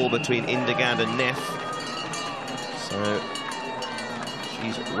 24 between Indegand and Neff. So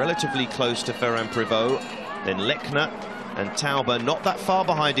she's relatively close to Ferrand-Prévot. Then Lechner and Tauber not that far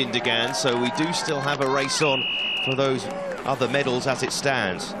behind Indegand, so we do still have a race on for those other medals as it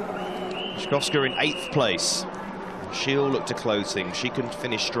stands. Schkowska in 8th place. She'll look to close things. She can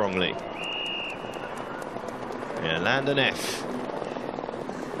finish strongly. Yolanda Neff,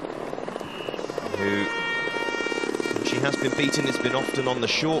 who, she has been beaten, it's been often on the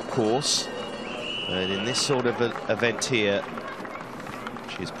short course, and in this sort of event here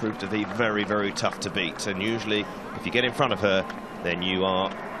she's proved to be very, very tough to beat. And usually if you get in front of her, then you are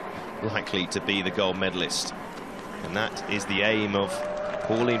likely to be the gold medalist, and that is the aim of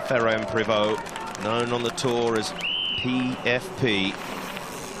Pauline Ferrand-Prévot, known on the tour as PFP.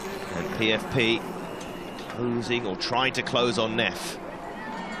 And PFP closing, or trying to close, on Neff,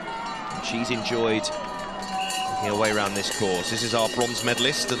 and she's enjoyed her way around this course. This is our bronze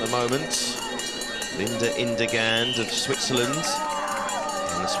medalist at the moment, Linda Indegand of Switzerland.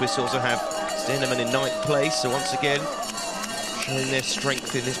 And the Swiss also have Stennemann in 9th place, so once again showing their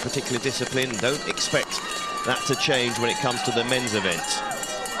strength in this particular discipline. Don't expect that to change when it comes to the men's event.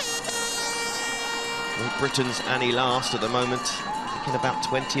 Great Britain's Annie Last at the moment, in about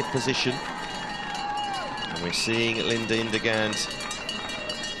 20th position. And we're seeing Linda Indegand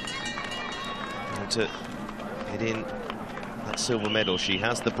trying to hit in that silver medal. She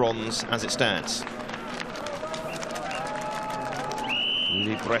has the bronze as it stands.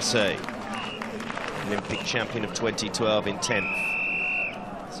 Louis Bresset, Olympic champion of 2012, in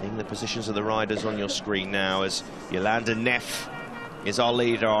 10th. Seeing the positions of the riders on your screen now, as Yolanda Neff is our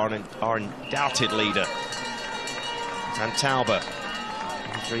leader, our undoubted leader. And Tauber,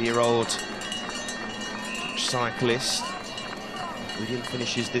 23-year-old cyclist. William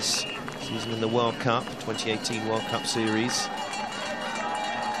finishes this season in the World Cup, 2018 World Cup Series.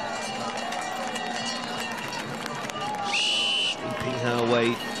 Sweeping her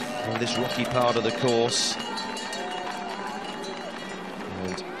way on this rocky part of the course.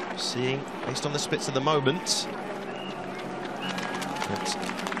 And seeing, based on the splits at the moment, that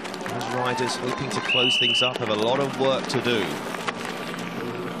those riders hoping to close things up have a lot of work to do.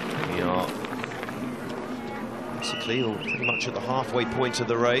 We are basically, or pretty much, at the halfway point of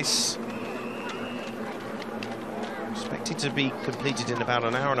the race. Expected to be completed in about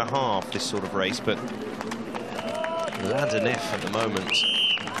an hour and a half, this sort of race, but Yolanda Neff at the moment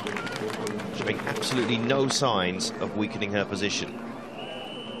showing absolutely no signs of weakening her position.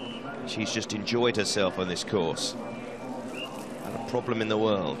 She's just enjoyed herself on this course. Not a problem in the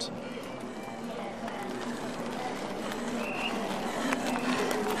world.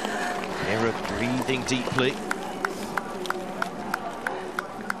 Hera breathing deeply.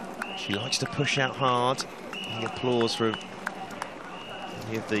 She likes to push out hard. Any applause for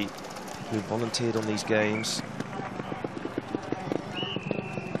any of the who volunteered on these games.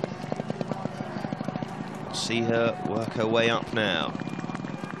 See her work her way up now.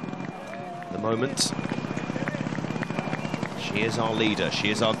 At the moment, she is our leader. She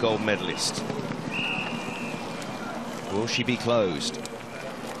is our gold medalist. Will she be closed?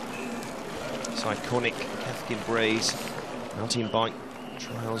 This iconic Cathkin-Braze mountain bike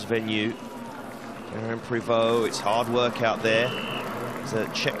trials venue. Ferrand-Prévot, it's hard work out there. There's a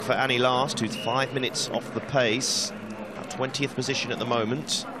check for Annie Last, who's 5 minutes off the pace. At 20th position at the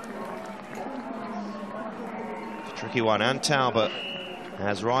moment. Tricky one. And Tauber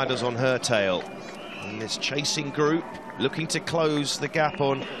has riders on her tail in this chasing group, looking to close the gap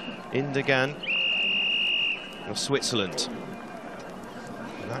on Indegand of Switzerland.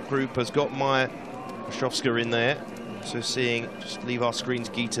 And that group has got Maya Ostrowska in there. So seeing, just leave our screens,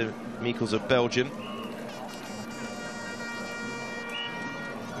 Gita Michels of Belgium.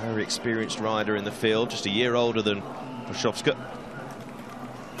 Very experienced rider in the field, just a year older than Ostrowska.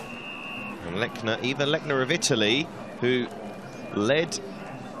 And Lechner, Eva Lechner of Italy, who led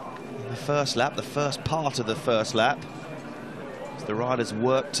in the first lap, the first part of the first lap. As the riders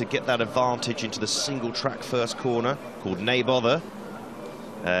worked to get that advantage into the single track first corner called Nay Bother.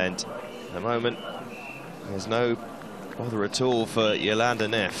 And at the moment, there's no bother at all for Jolanda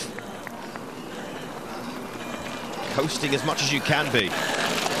Neff. Coasting as much as you can be.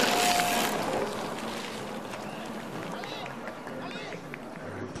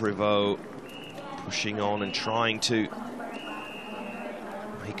 Privot pushing on and trying to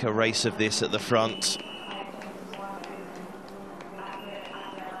make a race of this at the front.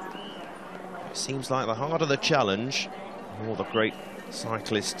 It seems like the harder the challenge, the more the great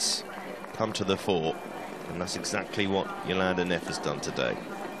cyclists come to the fore, and that's exactly what Jolanda Neff has done today.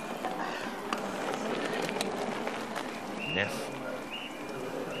 Neff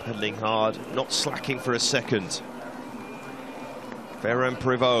pedaling hard, not slacking for a second. Ferran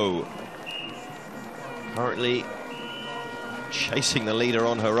Privot currently chasing the leader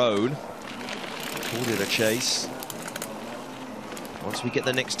on her own. Called it a chase. Once we get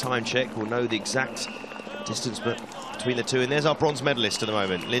the next time check, we'll know the exact distance between the two. And there's our bronze medalist at the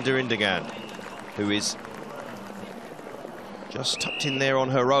moment, Linda Indegan, who is just tucked in there on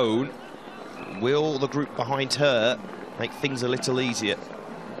her own. Will the group behind her make things a little easier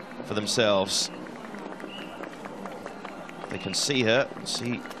for themselves? They can see her,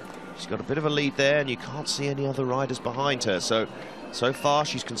 see she's got a bit of a lead there, and you can't see any other riders behind her. So far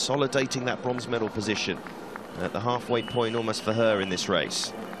she's consolidating that bronze medal position at the halfway point almost for her in this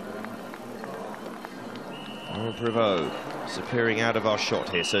race. Ferran Privot disappearing out of our shot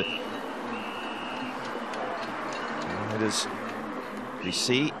here. So riders, we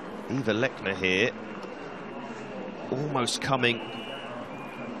see Eva Lechner here almost coming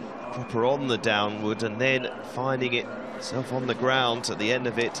proper on the downward and then finding it herself on the ground at the end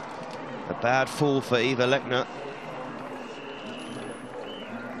of it. A bad fall for Eva Lechner.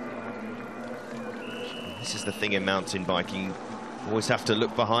 This is the thing in mountain biking. You always have to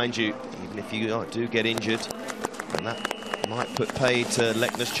look behind you, even if you do get injured. And that might put paid to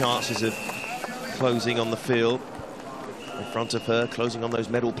Lechner's chances of closing on the field in front of her, closing on those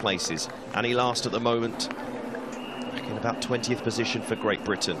medal places. Annie Last at the moment, back in about 20th position for Great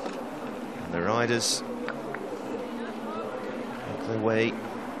Britain. And the riders make their way.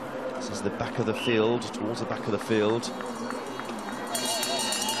 This is the back of the field, towards the back of the field.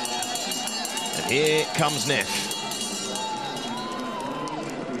 And here comes Neff.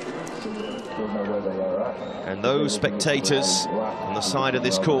 And those spectators on the side of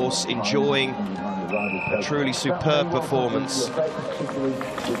this course enjoying a truly superb performance from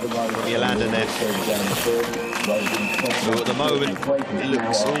Jolanda Neff, who at the moment it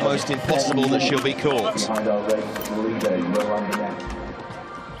looks almost impossible that she'll be caught.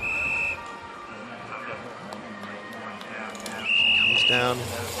 Comes down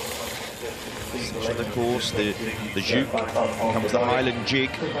section of the course, the Juke, comes the Highland Jig,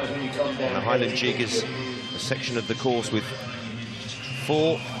 and the Highland Jig is a section of the course with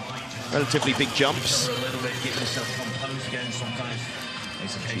 4 relatively big jumps.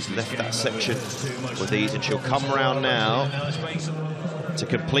 She's left that section with ease, and she'll come round now to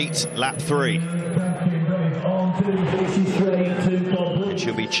complete lap 3. And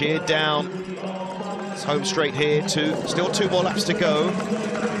she'll be cheered down. It's home straight here, still 2 more laps to go.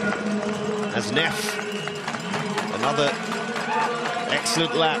 As Neff, another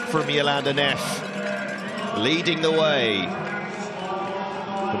excellent lap from Jolanda Neff, leading the way.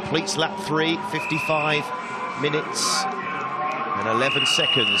 Completes lap 3, 55 minutes and 11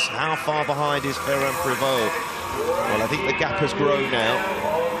 seconds. How far behind is Ferran Privot? Well, I think the gap has grown now.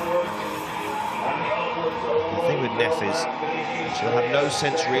 The thing with Neff is she'll have no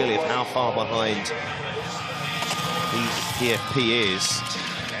sense really of how far behind the PFP is.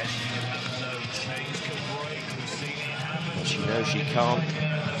 She knows she can't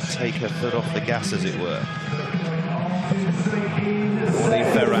take her foot off the gas, as it were. Morning,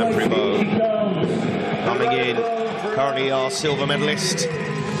 Ferran Privot. Coming in, currently our silver medalist,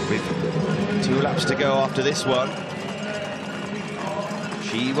 with 2 laps to go after this one.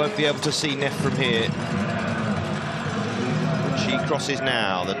 She won't be able to see Neff from here. She crosses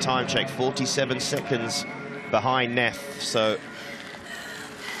now, the time check, 47 seconds behind Neff, so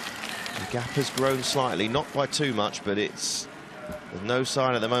the gap has grown slightly, not by too much, but there's no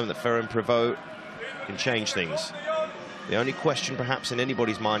sign at the moment that Ferran Privot can change things. The only question perhaps in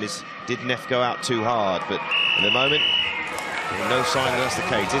anybody's mind is, did Neff go out too hard? But at the moment, there's no sign that that's the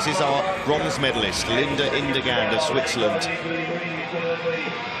case. This is our bronze medalist, Linda Indegan of Switzerland,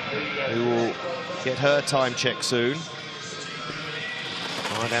 who will get her time check soon.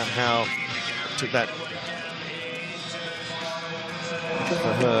 Find out how it took that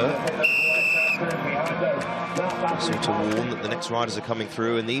for her. So to warn that the next riders are coming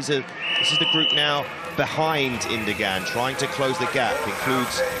through, and this is the group now behind Indegan, trying to close the gap.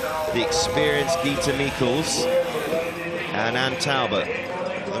 Includes the experienced Gita Mikkels and Ann Talbot.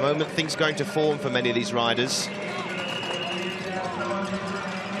 At the moment, things going to form for many of these riders.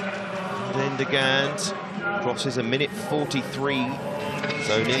 Indegan crosses a minute 43,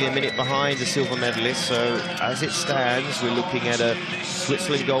 so nearly a minute behind the silver medalist. So as it stands, we're looking at a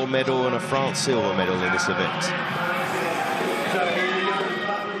Switzerland gold medal and a France silver medal in this event.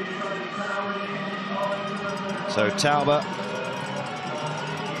 So Talbot,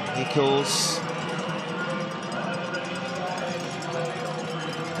 Mikkels,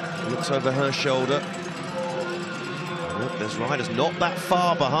 looks over her shoulder. Look, there's riders not that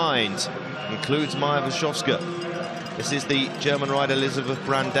far behind, includes Maja Wachowska. This is the German rider Elisabeth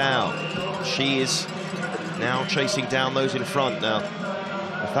Brandau. She is now chasing down those in front. Now,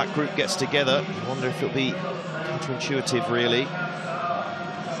 if that group gets together, I wonder if it'll be counterintuitive, really.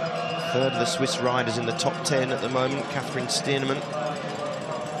 Third of the Swiss riders in the top 10 at the moment, Catherine Stiernemann.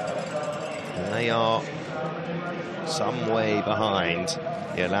 And they are some way behind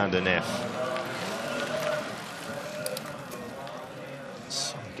Jolanda Neff.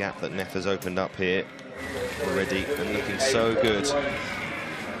 Some gap that Neff has opened up here already, and looking so good.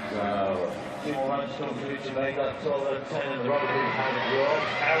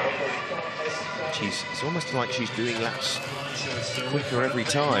 It's almost like she's doing laps quicker every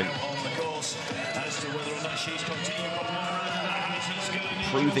time.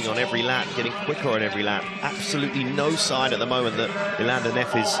 Improving on every lap, getting quicker on every lap. Absolutely no sign at the moment that Jolanda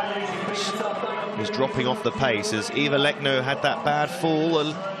Neff is dropping off the pace, as Eva Lechner had that bad fall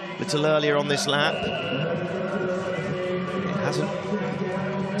a little earlier on this lap. It hasn't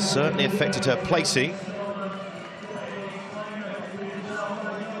certainly affected her placing.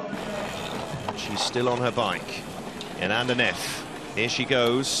 She's still on her bike. Jolanda Neff, here she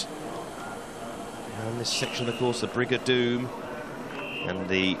goes. And this section, of course, the Brigadoon. And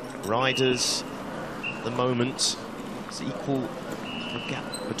the riders at the moment, it's equal gap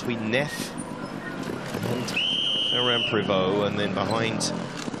between Neff and Irene Privot, and then behind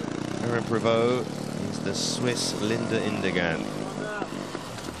Irene Privot is the Swiss Linda Indegan.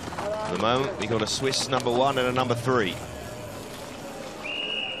 At the moment, we've got a Swiss number 1 and a number 3.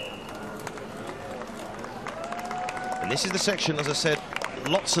 And this is the section, as I said,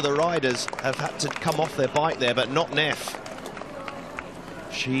 lots of the riders have had to come off their bike there, but not Neff.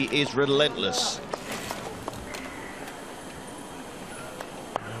 She is relentless.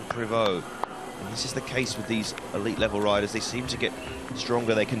 And Privot. And this is the case with these elite level riders. They seem to get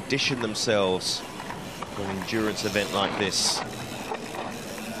stronger. They condition themselves for an endurance event like this.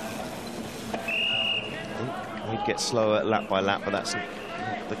 I think we'd get slower lap by lap, but that's not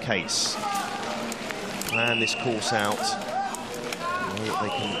the case. Plan this course out. Know what they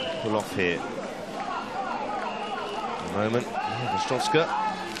can pull off here. At the moment, Wachowska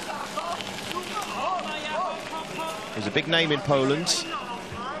is a big name in Poland.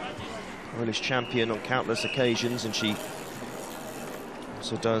 Polish champion on countless occasions, and she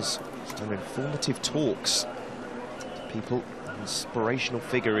also does some informative talks to people. An inspirational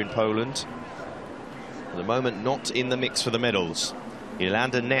figure in Poland. At the moment, not in the mix for the medals.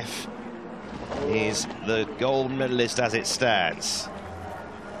 Jolanda Neff is the gold medalist as it stands.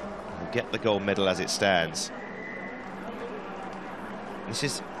 Will get the gold medal as it stands. This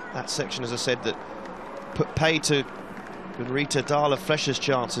is that section, as I said, that put pay to Gunrita Dahle-Flescher's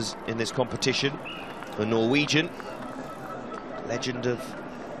chances in this competition. The Norwegian, legend of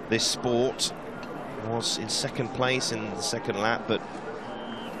this sport, was in second place in the second lap, but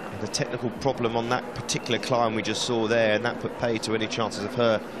had a technical problem on that particular climb we just saw there, and that put pay to any chances of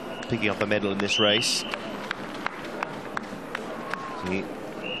her picking up a medal in this race.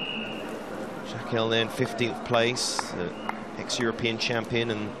 Jacquel then 15th place, ex-European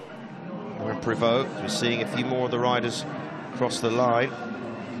champion, and Privot. We're seeing a few more of the riders cross the line.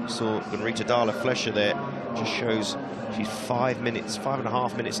 We saw Gunrita Dahle-Flescher there. Just shows she's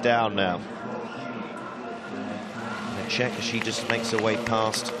 5.5 minutes down now. And a check as she just makes her way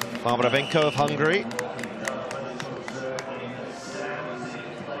past Barbara Venko of Hungary.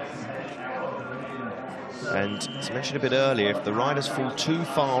 And as mentioned a bit earlier, if the riders fall too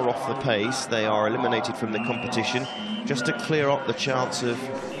far off the pace, they are eliminated from the competition, just to clear up the chance of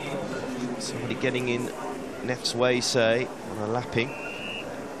somebody getting in Neff's way, say, on a lapping.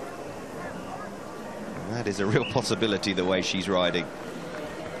 And that is a real possibility, the way she's riding.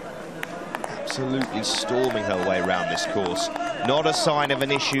 Absolutely storming her way around this course. Not a sign of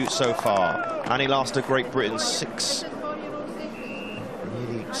an issue so far. Annie Laster, Great Britain, 6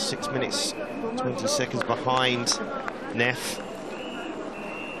 6 minutes 20 seconds behind Neff.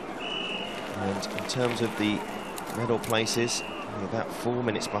 And in terms of the medal places, about 4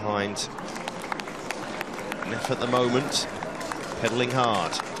 minutes behind Neff at the moment, pedalling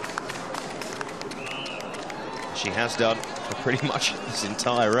hard. She has done for pretty much this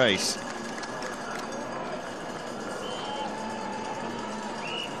entire race.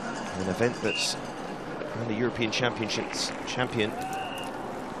 An event that's been the European Championships champion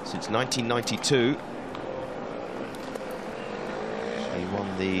since 1992. She won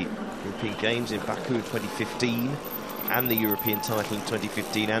the European Games in Baku in 2015 and the European title in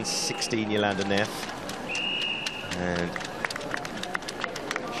 2015 and 16, Jolanda Neff. And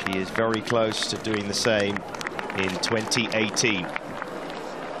she is very close to doing the same in 2018.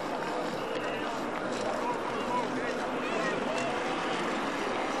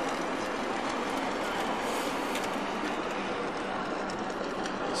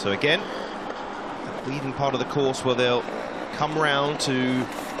 So again, the even part of the course where they'll come round to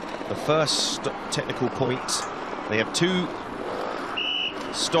the first technical point. They have 2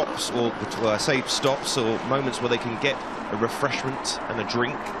 stops, or I say stops, or moments where they can get a refreshment and a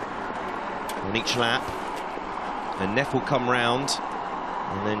drink on each lap. And Neff will come round,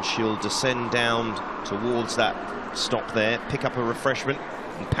 and then she'll descend down towards that stop there, pick up a refreshment,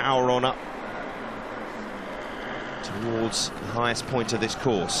 and power on up towards the highest point of this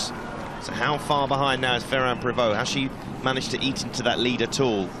course. So how far behind now is Ferran Prevot? Has she managed to eat into that lead at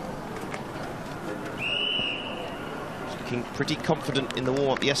all? She's looking pretty confident in the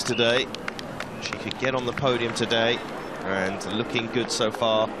warm-up yesterday. She could get on the podium today, and looking good so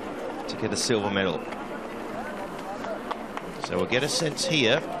far to get a silver medal. So we'll get a sense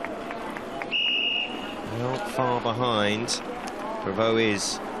here how far behind Prevot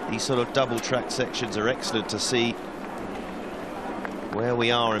is. These sort of double track sections are excellent to see where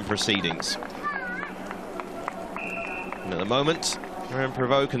we are in proceedings. And at the moment, Ferran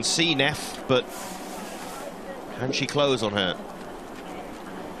Prevot can see Neff, but can she close on her?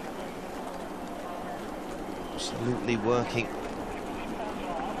 Absolutely working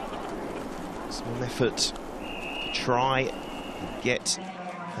some effort to try and get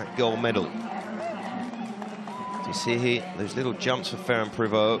that gold medal. Do you see here those little jumps for Ferran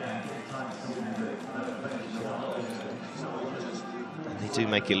Prevot? They do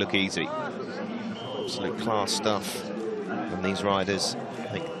make it look easy. Absolute class stuff. And these riders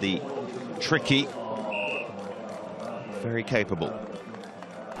make the tricky very capable.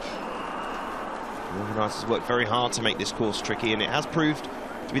 The organisers work very hard to make this course tricky, and it has proved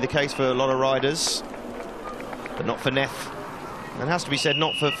to be the case for a lot of riders, but not for Neff. And it has to be said,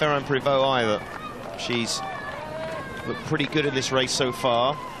 not for Ferran Prevot either. She's looked pretty good in this race so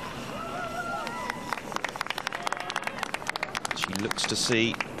far. She looks to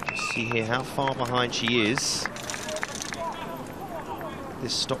see here how far behind she is.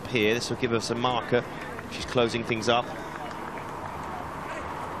 This stop here, this will give us a marker. She's closing things up.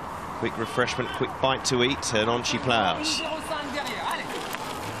 Quick refreshment, quick bite to eat, and on she ploughs.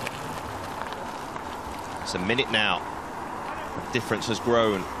 It's a minute now. The difference has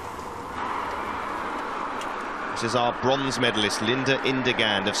grown. This is our bronze medalist, Linda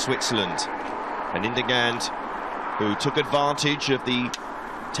Indegand of Switzerland. And Indegand, who took advantage of the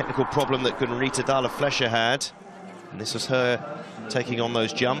technical problem that Gunrita Dalla Flescher had. And this was her taking on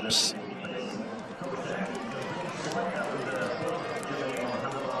those jumps.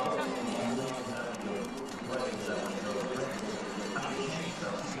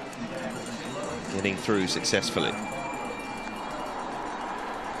 Getting through successfully.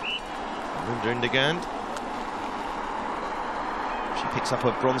 Linda Indegand. She picks up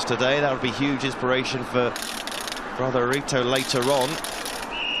her bronze today. That would be huge inspiration for Brother Rito later on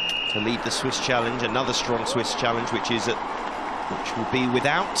to lead the Swiss challenge, another strong Swiss challenge, which will be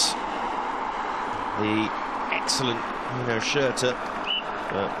without the excellent Schurter,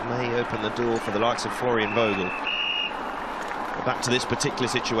 but may open the door for the likes of Florian Vogel. But back to this particular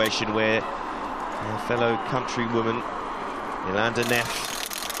situation where our fellow countrywoman Jolanda Neff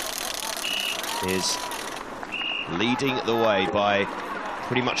is leading the way by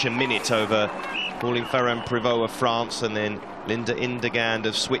pretty much a minute over Pauline Ferran Prevot of France, and then Linda Indegand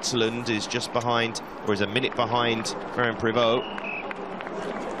of Switzerland is just behind, or is a minute behind Ferran Prevot.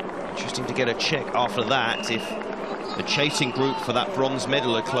 Interesting to get a check after that if the chasing group for that bronze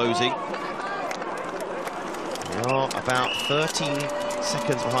medal are closing. They are about 13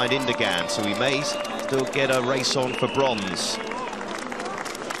 seconds behind Indegand, so we may still get a race on for bronze.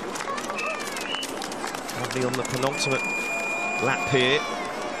 Currently on the penultimate lap here.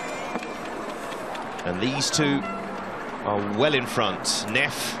 And these two are well in front.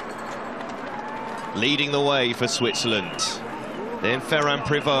 Neff leading the way for Switzerland. Then Ferrand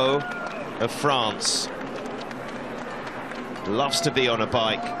Prévot of France. Loves to be on a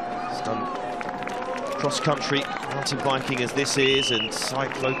bike. He's done cross-country mountain biking as this is, and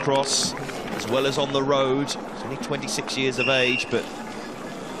cyclocross, as well as on the road. He's only 26 years of age, but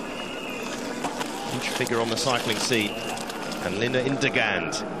huge figure on the cycling scene. And Linda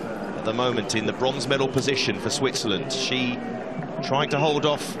Indegand at the moment in the bronze medal position for Switzerland. She trying to hold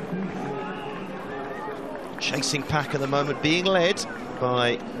off chasing pack at the moment, being led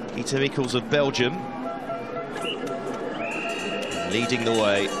by Ita Mikkels of Belgium. Leading the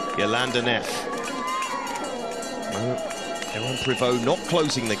way, Jolanda Neff. Ferrand Prévot not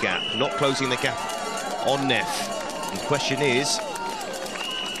closing the gap on Neff. And the question is,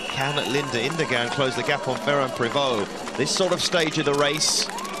 can Linda Indegand close the gap on Ferrand Prévot? This sort of stage of the race,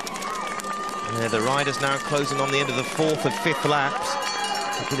 the riders now closing on the end of the 4th and 5th laps.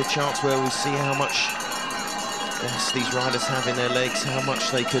 Could be the chance where we see how much gas these riders have in their legs, how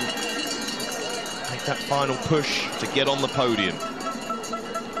much they can make that final push to get on the podium.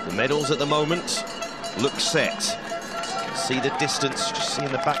 The medals at the moment look set. See the distance, just see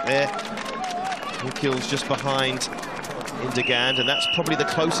in the back there. Mikkels just behind Indegand, and that's probably the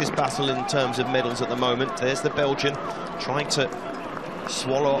closest battle in terms of medals at the moment. There's the Belgian trying to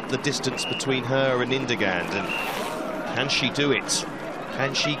swallow up the distance between her and Indegand. And can she do it?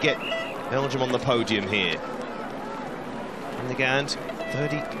 Can she get Belgium on the podium here? Indegand,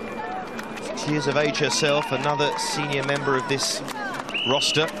 36 years of age herself, another senior member of this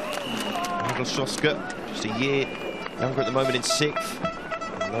roster. Shoska, just a year younger at the moment in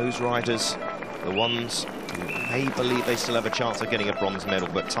 6th. And those riders, the ones who may believe they still have a chance of getting a bronze medal,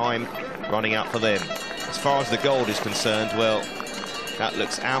 but time running out for them. As far as the gold is concerned, well, that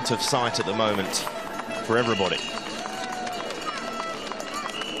looks out of sight at the moment for everybody.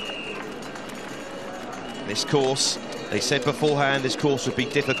 This course, they said beforehand, this course would be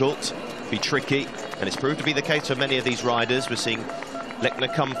difficult, be tricky, and it's proved to be the case for many of these riders. We're seeing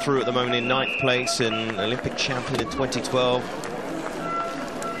Lechner come through at the moment in 9th place, and Olympic champion in 2012.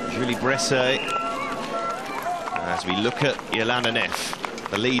 Julie Bresset. As we look at Jolanda Neff,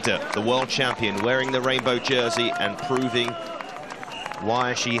 the leader, the world champion, wearing the rainbow jersey and proving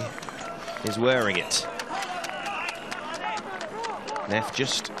why she is wearing it. Neff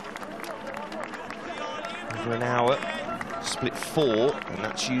just over an hour, split 4, and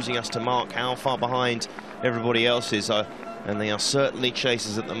that's using us to mark how far behind everybody else is. And they are certainly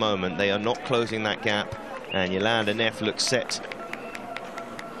chasers at the moment. They are not closing that gap, and Jolanda Neff looks set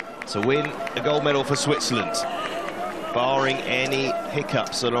to win a gold medal for Switzerland, barring any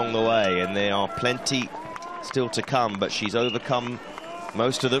hiccups along the way, and there are plenty still to come, but she's overcome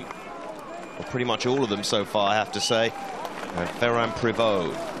most of them, or pretty much all of them so far, I have to say. And Ferrand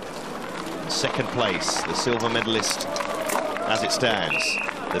Prévot, 2nd place, the silver medalist as it stands,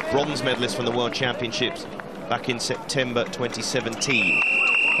 the bronze medalist from the World Championships back in September 2017.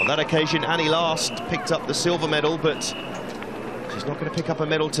 On that occasion, Annie Last picked up the silver medal, but she's not going to pick up a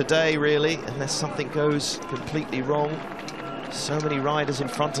medal today, really, unless something goes completely wrong. So many riders in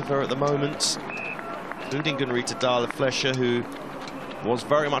front of her at the moment, including Gunrita Dahle-Flescher, who was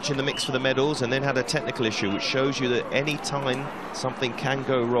very much in the mix for the medals and then had a technical issue, which shows you that any time something can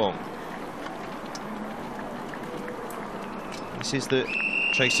go wrong. This is the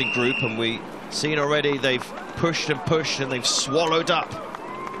chasing group, and we've seen already they've pushed and pushed, and they've swallowed up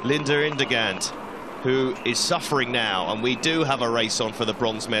Linda Indegand, who is suffering now, and we do have a race on for the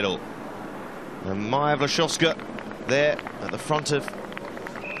bronze medal. And Maja Vlašovská there at the front of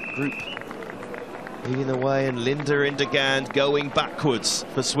group, leading the way, and Linda Indegand going backwards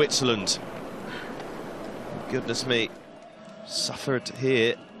for Switzerland. Goodness me, suffered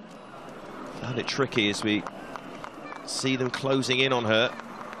here. Found it tricky as we see them closing in on her.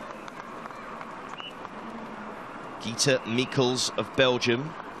 Ita Mikkels of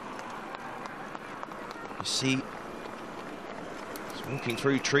Belgium. You see, she's walking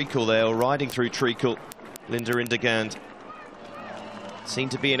through treacle there, or riding through treacle. Linda Indegand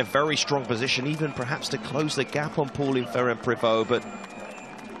seemed to be in a very strong position, even perhaps to close the gap on Pauline Ferrand Prévot, but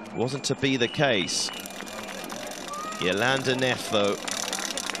wasn't to be the case. Jolanda Neff, though,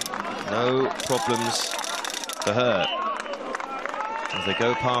 no problems for her. As they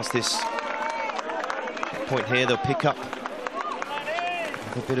go past this point here, they'll pick up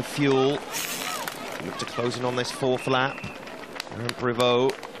a bit of fuel. Look to closing on this 4th lap. And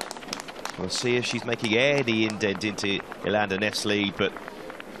Prévot, we'll see if she's making any indent into Jolanda Neff's lead, but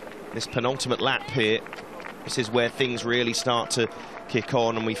this penultimate lap here, this is where things really start to kick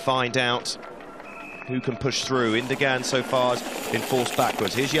on, and we find out who can push through. Indegan so far has been forced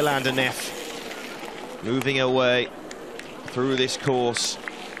backwards. Here's Jolanda Neff moving her way through this course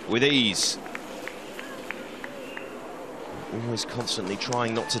with ease. Always constantly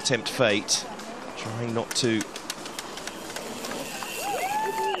trying not to tempt fate, trying not to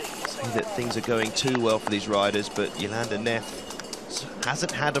say that things are going too well for these riders, but Jolanda Neff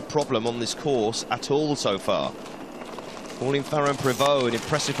hasn't had a problem on this course at all so far. Pauline Ferrand-Prévot, an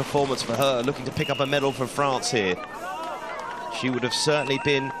impressive performance for her, looking to pick up a medal for France here. She would have certainly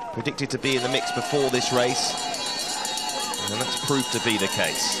been predicted to be in the mix before this race, and that's proved to be the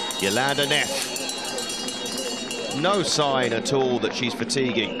case. Jolanda Neff, no sign at all that she's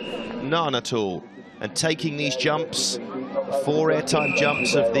fatiguing, none at all. And taking these jumps, 4 airtime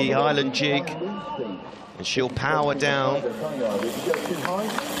jumps of the Island Jig, and she'll power down,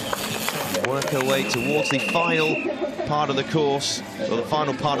 work her way towards the final part of the course, or the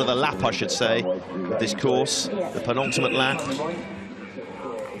final part of the lap, I should say, of this course, the penultimate lap.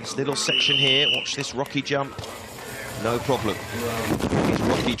 This little section here, watch this rocky jump, no problem. These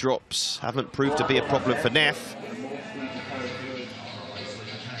rocky drops haven't proved to be a problem for Neff.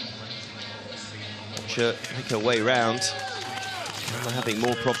 Watch her make her way round. They're having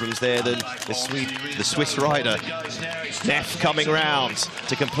more problems there than the Swiss rider. Neff coming round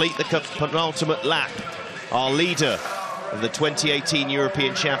to complete the penultimate lap. Our leader of the 2018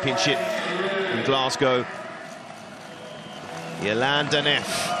 European Championship in Glasgow. Jolanda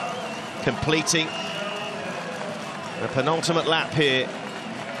Neff completing the penultimate lap here.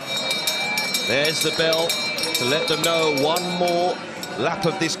 There's the bell to let them know one more lap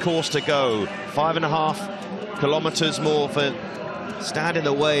of this course to go. 5.5 kilometers more for stand in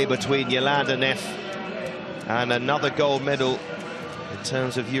the way between Jolanda Neff and another gold medal in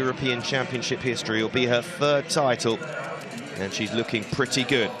terms of European Championship history. It'll be her 3rd title, and she's looking pretty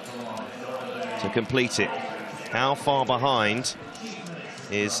good to complete it. How far behind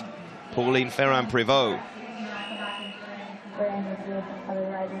is Pauline Ferrand-Prévot?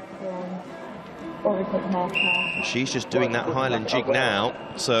 She's just doing that Highland Jig now,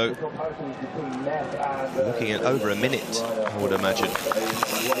 so looking at over a minute, I would imagine.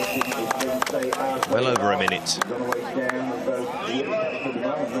 Well over a minute.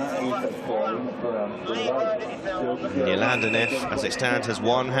 Jolanda Neff, as it stands, has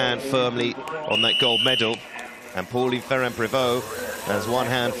one hand firmly on that gold medal, and Pauline Ferrand-Prévot has one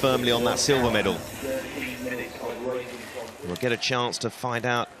hand firmly on that silver medal. We'll get a chance to find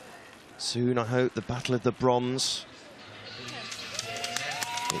out soon, I hope, the battle of the bronze.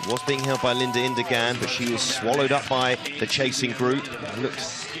 It was being held by Linda Indegan, but she was swallowed up by the chasing group.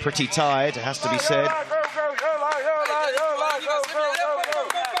 Looked pretty tired, it has to be said.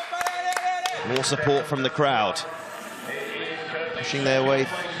 More support from the crowd. Pushing their way,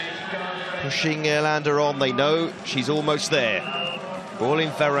 pushing Jolanda on. They know she's almost there.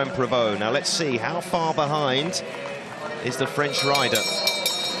 Pauline Ferrand-Prévot. Now let's see, how far behind is the French rider?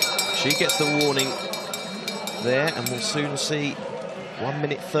 She gets the warning there, and we'll soon see 1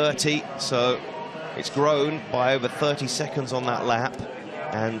 minute 30, so it's grown by over 30 seconds on that lap.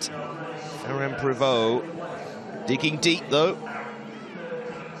 And Ferrand-Prévot digging deep, though.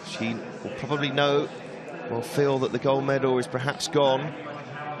 She will probably know, will feel that the gold medal is perhaps gone.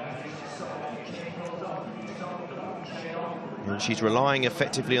 And she's relying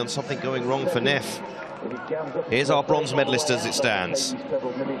effectively on something going wrong for Neff. Here's our bronze medalist as it stands.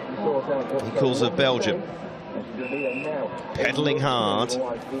 Equals of Belgium. Pedalling hard.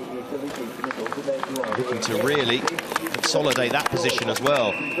 Looking to really consolidate that position as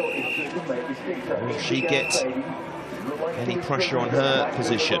well. Will she get any pressure on her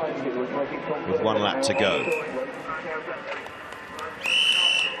position with 1 lap to go?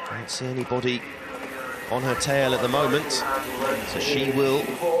 Don't see anybody on her tail at the moment, so she will,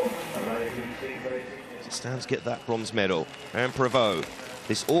 as it stands, get that bronze medal. And Prévot,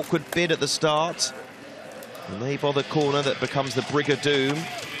 this awkward bid at the start, the Naybother corner that becomes the Brigadoon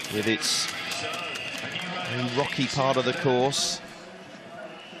with its very rocky part of the course.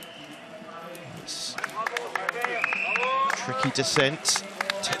 It's tricky descent,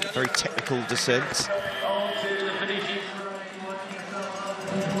 very technical descent.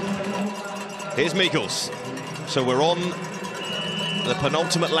 Here's Michels. So we're on the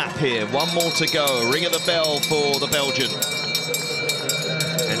penultimate lap here. 1 more to go. Ring of the bell for the Belgian.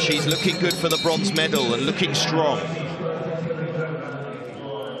 And she's looking good for the bronze medal and looking strong.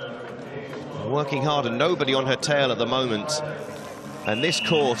 Working hard and nobody on her tail at the moment. And this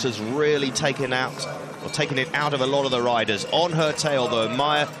course has really taken it out of a lot of the riders. On her tail, though,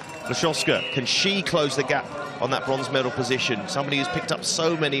 Maya Blaszczowska. Can she close the gap on that bronze medal position? Somebody who's picked up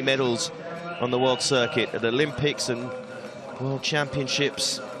so many medals on the world circuit at Olympics and World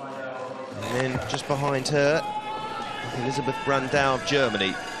Championships. And then just behind her, Elisabeth Brandau of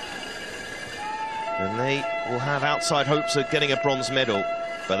Germany. And they will have outside hopes of getting a bronze medal.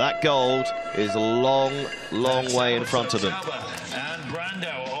 But that gold is a long, long way in front of them. And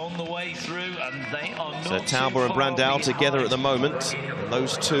Brandau on the way through, and they are not so Tauber and Brandau together at the moment. And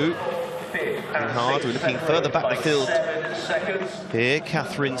those two hard. We're looking further back the field here.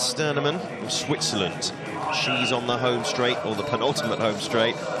 Catherine Sternemann from Switzerland. She's on the home straight, or the penultimate home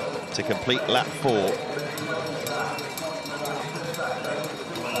straight, to complete lap 4.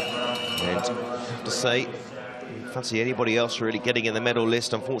 And I have to say, fancy anybody else really getting in the medal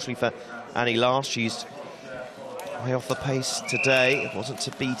list. Unfortunately for Annie Last, she's way off the pace today. It wasn't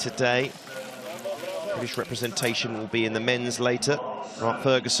to be today. British representation will be in the men's later. Grant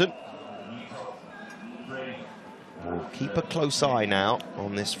Ferguson. We'll keep a close eye now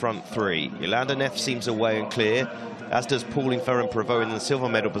on this front three. Yolanda Neff seems away and clear, as does Pauline Ferrand-Prévot in the silver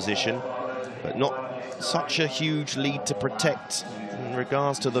medal position, but not such a huge lead to protect in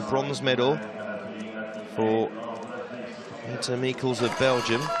regards to the bronze medal for Inter Michels of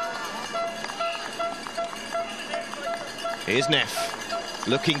Belgium. Here's Neff,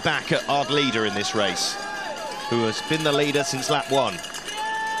 looking back at our leader in this race, who has been the leader since lap 1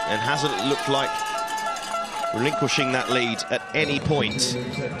 and hasn't looked like relinquishing that lead at any point.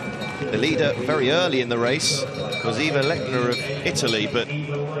 The leader very early in the race was Eva Lechner of Italy, but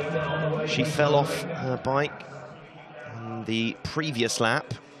she fell off her bike on the previous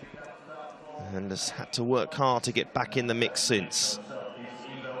lap and has had to work hard to get back in the mix since.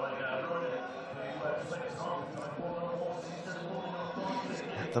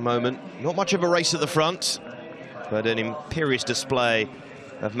 At the moment, not much of a race at the front, but an imperious display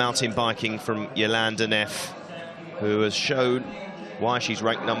of mountain biking from Yolanda Neff, who has shown why she's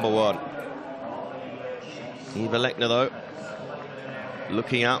ranked #1. Eva Lechner, though,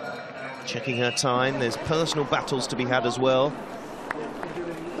 looking up, checking her time. There's personal battles to be had as well.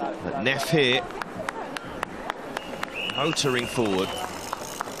 But Neff here, motoring forward.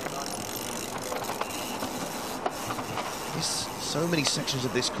 So many sections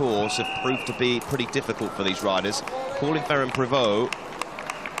of this course have proved to be pretty difficult for these riders. Pauline Ferrand-Prévot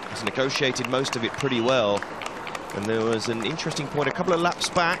has negotiated most of it pretty well. And there was an interesting point a couple of laps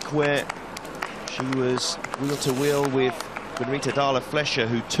back where she was wheel to wheel with Gunrita Dahler-Flescher,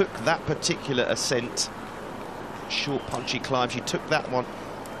 who took that particular ascent, short punchy climb. She took that one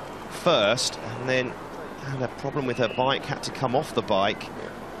first and then had a problem with her bike, had to come off the bike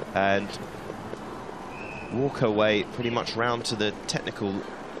and walk her way pretty much round to the technical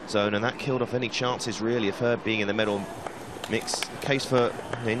zone, and that killed off any chances really of her being in the medal mix. Case for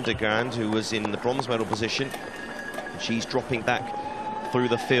Lindegrand, who was in the bronze medal position. She's dropping back through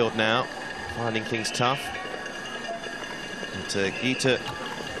the field now, finding things tough. But Gita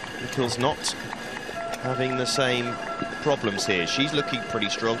Michels not having the same problems here. She's looking pretty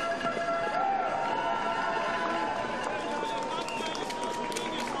strong.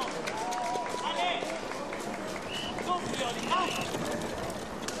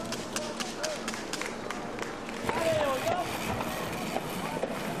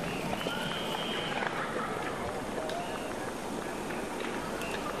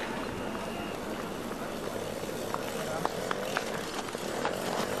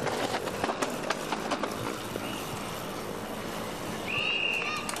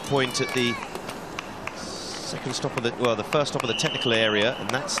 Point at the second stop of the, well, the first stop of the technical area, and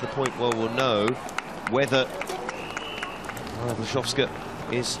that's the point where we'll know whether Blaszczowska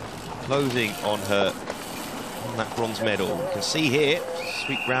is closing on her on that bronze medal. You can see here,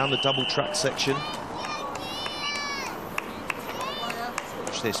 sweep round the double track section.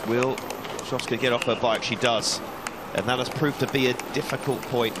 Watch this, will Blaszczowska get off her bike? She does, and that has proved to be a difficult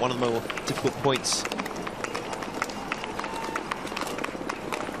point, one of the more difficult points.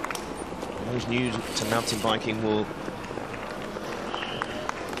 Those new to mountain biking will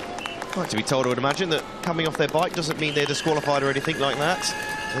like to be told, I would imagine, that coming off their bike doesn't mean they're disqualified or anything like that.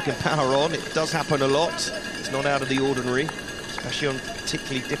 They can power on. It does happen a lot. It's not out of the ordinary, especially on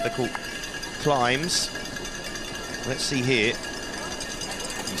particularly difficult climbs. Let's see here.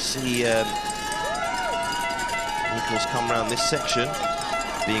 You see Michels come around this section,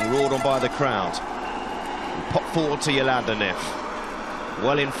 being roared on by the crowd. We pop forward to Yolanda Neff,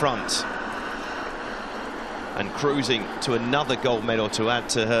 well in front, and cruising to another gold medal to add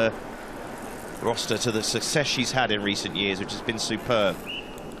to her roster, to the success she's had in recent years, which has been superb.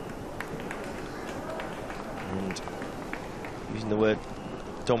 And using the word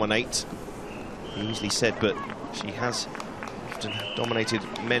dominate, easily said, but she has improved and dominated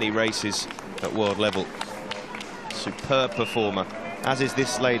many races at world level. Superb performer, as is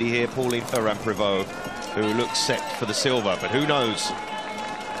this lady here, Pauline Ferrand-Prévot, who looks set for the silver, but who knows?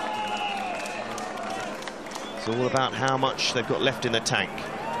 It's all about how much they've got left in the tank.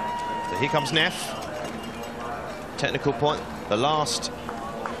 So here comes Neff. Technical point, the last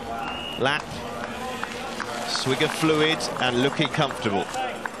lap. Swig of fluid and looking comfortable.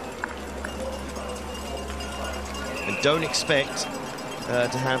 And don't expect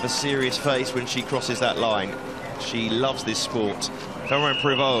to have a serious face when she crosses that line. She loves this sport.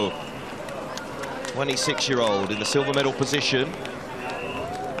 Ferrand-Prévot, 26-year-old in the silver medal position.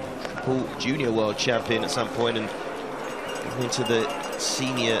 Triple junior world champion at some point and into the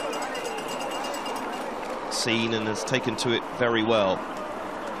senior scene and has taken to it very well.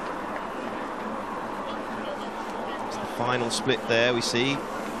 It's the final split there, we see.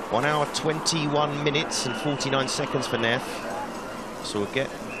 1 hour, 21 minutes and 49 seconds for Neff. So we'll get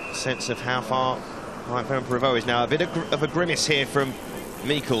a sense of how far Ferrand-Prévot is now. A bit of a grimace here from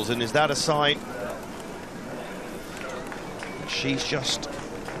Meikles, and is that a sign that she's just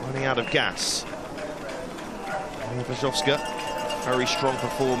running out of gas? Waszowska, very strong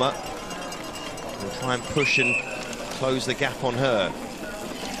performer. We'll try and push and close the gap on her.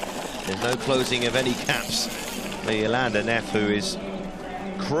 There's no closing of any gaps. The Yolanda Neff, who is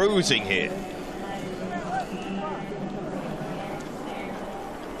cruising here.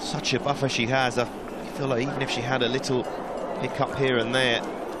 Such a buffer she has. I feel like even if she had a little hiccup here and there,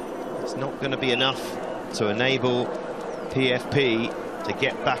 it's not going to be enough to enable PFP to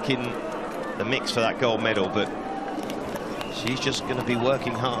get back in the mix for that gold medal, but she's just going to be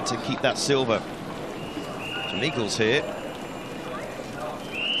working hard to keep that silver. So Meikles here.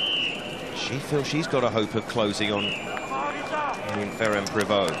 She feels she's got a hope of closing on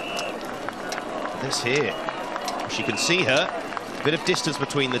Ferrand-Prévot. This here, she can see her. A bit of distance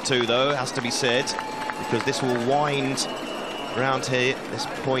between the two, though, has to be said, because this will wind round here at this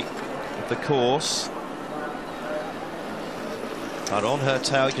point of the course. But on her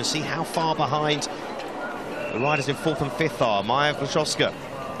tail, you can see how far behind the riders in 4th and 5th are. Maja Waszowska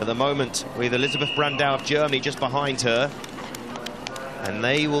at the moment with Elisabeth Brandau of Germany just behind her. And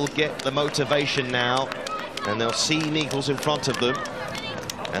they will get the motivation now, and they'll see Meikles in front of them,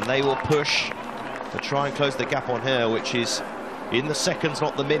 and they will push to try and close the gap on her, which is in the seconds,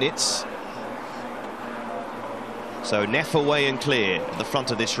 not the minutes. So Neff away and clear at the front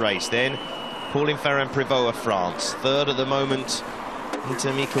of this race. Then Pauline Ferrand-Prévot of France. Third at the moment,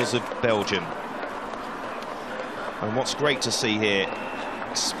 Inter Meikles of Belgium. And what's great to see here,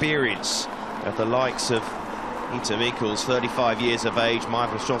 experience of the likes of Inter Meikles, 35 years of age.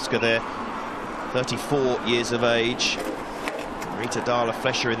 Maja Waszowska there, 34 years of age. Rita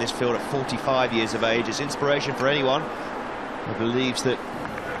Dahler-Flescher in this field at 45 years of age. It's inspiration for anyone who believes that,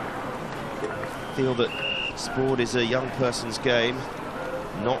 feel that sport is a young person's game,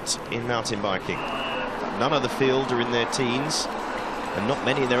 not in mountain biking. None of the field are in their teens, and not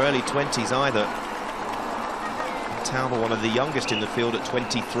many in their early 20s either. Tauber, one of the youngest in the field at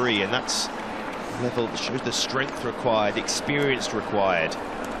 23, and that's level that shows the strength required, experience required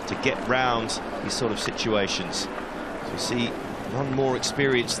to get round these sort of situations. So you see one more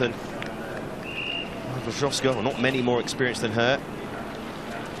experience than Waszowska, or not many more experience than her.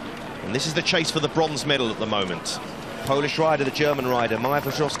 And this is the chase for the bronze medal at the moment. Polish rider, the German rider, Maja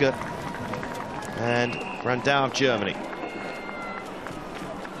Waszowska and Brandau of Germany.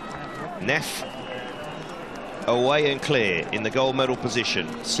 Neff away and clear in the gold medal position.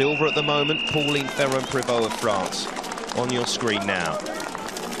 Silver at the moment, Pauline Ferrand-Prévot of France on your screen now.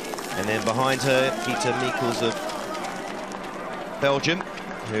 And then behind her, Inter Meikles of Belgium,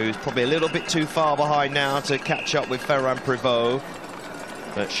 who's probably a little bit too far behind now to catch up with Ferrand-Prévot.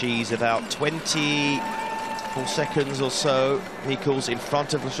 But she's about 24 seconds or so, Meikles, in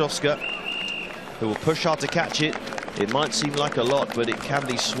front of Waszowska, who will push hard to catch it. It might seem like a lot, but it can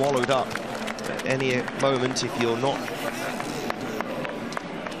be swallowed up at any moment if you're not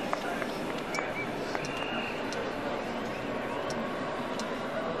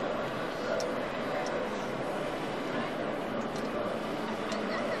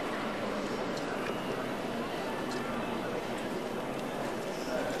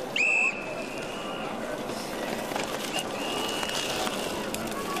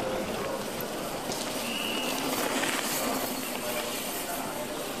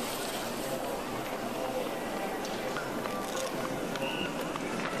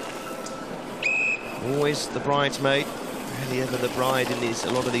always the bridesmaid, rarely ever the bride in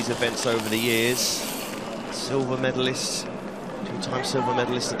a lot of these events over the years. Silver medalist, two-time silver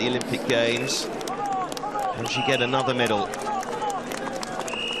medalist at the Olympic Games. And she get another medal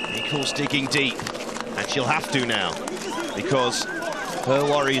Meikles digging deep, and she'll have to now, because her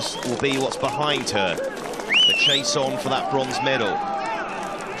worries will be what's behind her. The chase on for that bronze medal.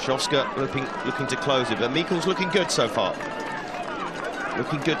 Blaszczowska looking to close it, but Meikles looking good so far.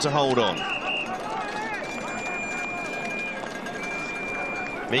 Looking good to hold on.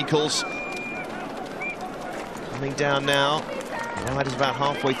 Meikles coming down now. The riders about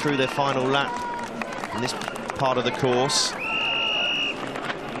halfway through their final lap in this part of the course.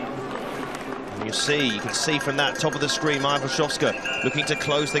 And you can see from that top of the screen, Maja Blaszczowska looking to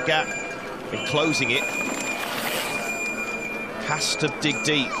close the gap and closing it. Has to dig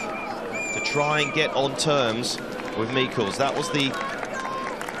deep to try and get on terms with Meikles. That was the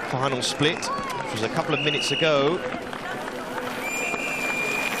final split, which was a couple of minutes ago.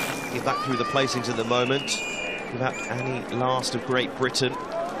 Get back through the placings at the moment. Without Annie Last of Great Britain.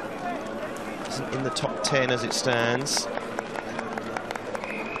 Isn't in the top 10 as it stands.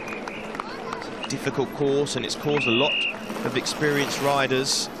 It's a difficult course, and it's caused a lot of experienced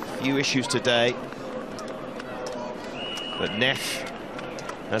riders a few issues today. But Neff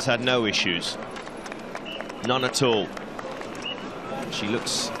has had no issues. None at all. She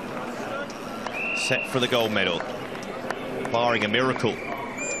looks set for the gold medal, barring a miracle.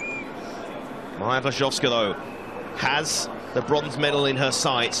 Maja Blaszczowska, though, has the bronze medal in her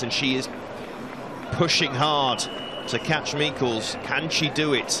sights, and she is pushing hard to catch Meikles. Can she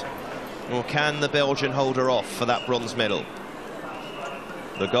do it? Or can the Belgian hold her off for that bronze medal?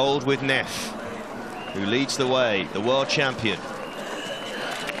 The gold with Neff, who leads the way, the world champion.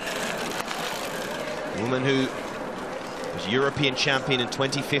 A woman who was European champion in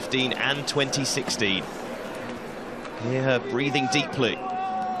 2015 and 2016. Hear her breathing deeply,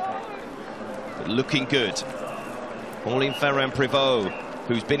 but looking good. Pauline Ferrand-Prévot,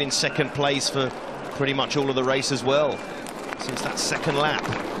 who's been in second place for pretty much all of the race as well, since that second lap.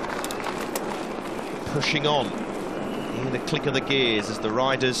 Pushing on, hear the click of the gears as the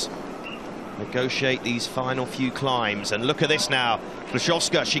riders negotiate these final few climbs. And look at this now,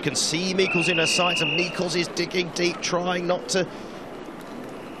 Blaszczowska, she can see Meikles in her sights, and Meikles is digging deep, trying not to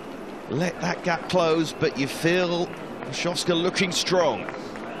let that gap close, but you feel Blaszczowska looking strong.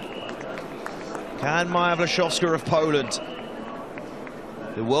 Can Maja Blaszczowska of Poland,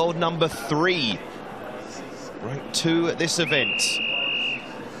 the world number 3, ranked 2 at this event.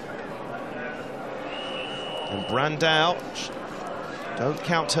 And Brandau, don't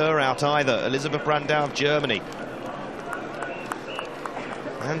count her out either. Elisabeth Brandau of Germany.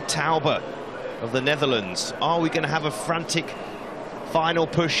 And Tauber of the Netherlands. Are we going to have a frantic final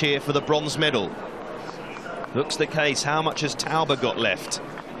push here for the bronze medal? Looks the case. How much has Tauber got left?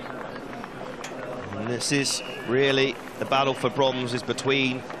 And this is really the battle for bronze is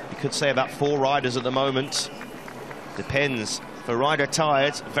between, you could say, about 4 riders at the moment. Depends. If a rider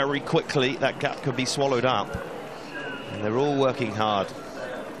tired, very quickly that gap could be swallowed up. And they're all working hard.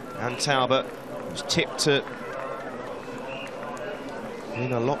 And Tauber was tipped to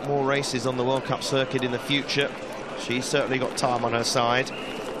win a lot more races on the World Cup circuit in the future. She's certainly got time on her side.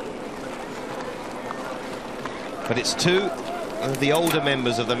 But it's 2 of the older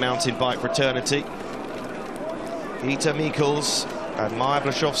members of the mountain bike fraternity, Ita Meikles and Maja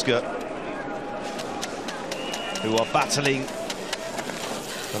Blaszczowska, who are battling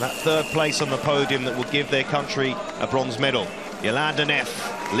for that 3rd place on the podium that will give their country a bronze medal. Jolanda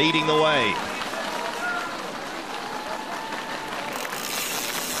Neff leading the way.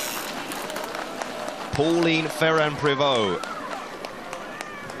 Pauline Ferrand-Prévot,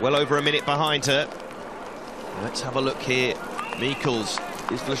 well over a minute behind her. Let's have a look here. Meikles,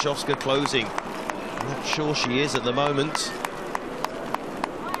 is Blaszczowska closing? I'm not sure she is at the moment.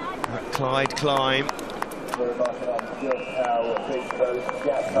 That Clyde climb.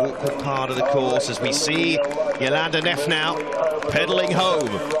 Awkward part of the course as we see Jolanda Neff now pedalling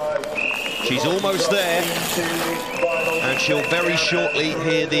home. She's almost there, and she'll very shortly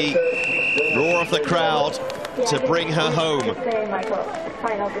hear the roar of the crowd to bring her home.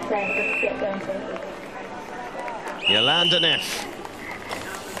 Jolanda Neff,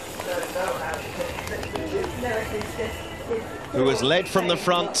 who has led from the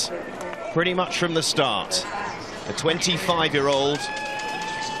front pretty much from the start. A 25-year-old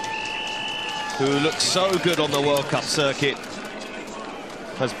who looks so good on the World Cup circuit,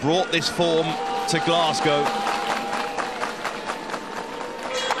 has brought this form to Glasgow,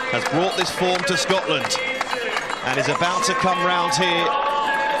 has brought this form to Scotland, and is about to come round here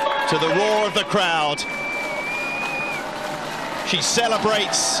to the roar of the crowd. She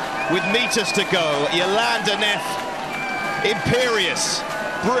celebrates with meters to go. Jolanda Neff, imperious,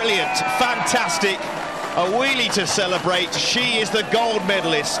 brilliant, fantastic. a wheelie to celebrate. She is the gold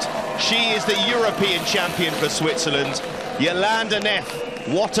medalist. She is the European champion for Switzerland. Jolanda Neff,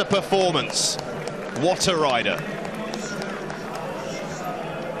 what a performance. What a rider.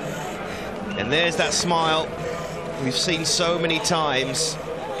 And there's that smile we've seen so many times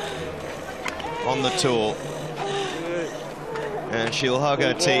on the tour. And she'll hug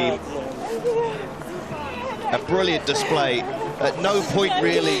her team. A brilliant display. At no point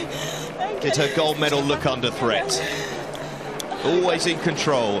really did her gold medal look under threat. Always in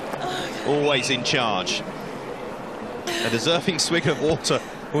control, always in charge. A deserving swig of water.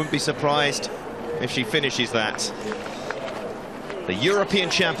 Wouldn't be surprised if she finishes that. The European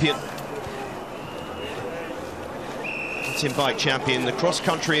champion, mountain bike champion, the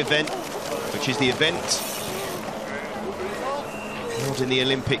cross-country event, which is the event held in the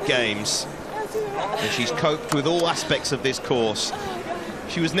Olympic Games. And she's coped with all aspects of this course.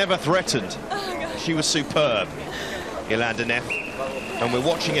 She was never threatened. She was superb, Jolanda Neff. And we're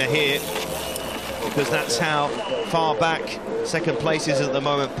watching her here because that's how far back second place is at the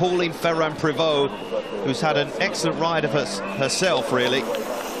moment. Pauline Ferrand-Prévot, who's had an excellent ride of herself, really.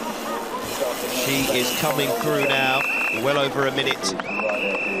 She is coming through now, well over a minute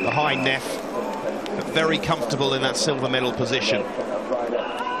behind Neff, but very comfortable in that silver medal position.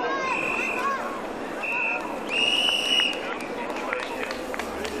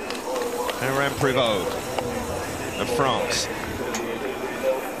 Ferrand-Prévot of France.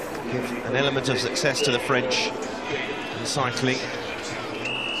 Give an element of success to the French in cycling.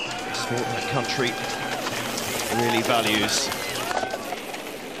 Sport that country really values.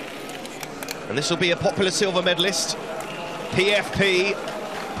 And this will be a popular silver medalist. PFP,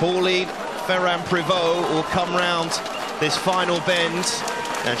 Pauline Ferrand-Prévot, will come round this final bend,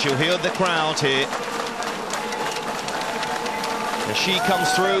 and she'll hear the crowd here. As she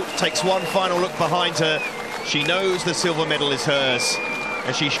comes through, takes one final look behind her. She knows the silver medal is hers,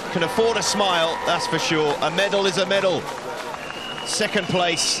 and she can afford a smile, that's for sure. A medal is a medal. Second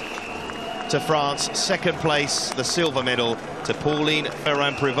place to France, second place, the silver medal to Pauline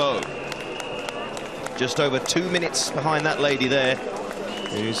Ferrand-Prévot. Just over 2 minutes behind that lady there,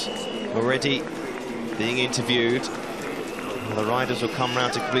 who's already being interviewed. The riders will come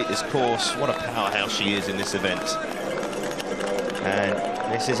round to complete this course. What a powerhouse she is in this event. And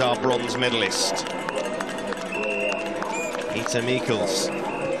this is our bronze medalist, Ita Michels.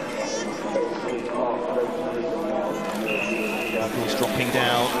 Michels dropping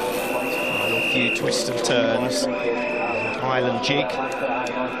down, final few twists and turns, Highland jig.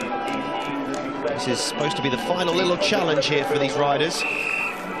 This is supposed to be the final little challenge here for these riders.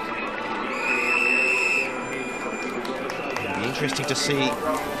 It'll be interesting to see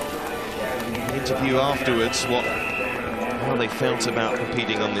in the interview afterwards how they felt about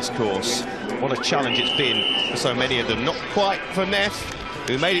competing on this course. What a challenge it's been for so many of them. Not quite for Neff,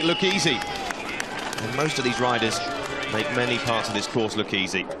 who made it look easy. And most of these riders make many parts of this course look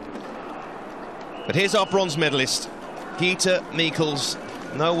easy. But here's our bronze medalist, Ita Michels.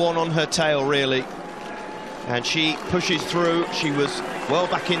 No one on her tail, really. And she pushes through. She was well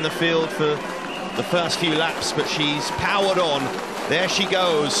back in the field for the first few laps, but she's powered on. There she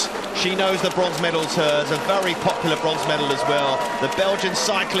goes. She knows the bronze medal's hers, a very popular bronze medal as well. The Belgian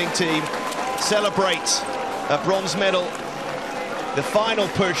cycling team celebrate a bronze medal. The final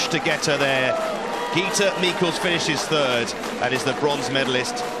push to get her there. Ita Michels finishes third and is the bronze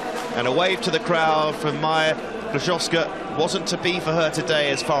medalist. And a wave to the crowd from Maja Blaszczowska. Wasn't to be for her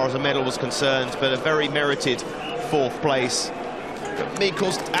today as far as a medal was concerned, but a very merited fourth place. But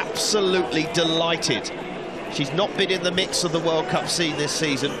Michels absolutely delighted. She's not been in the mix of the World Cup scene this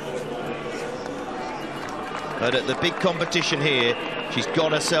season, but at the big competition here, she's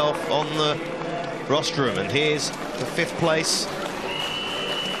got herself on the rostrum, and here's the fifth place.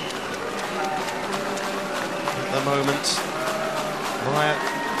 At the moment, Maja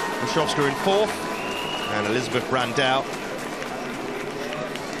Blaszczowska in fourth, and Elizabeth Brandau.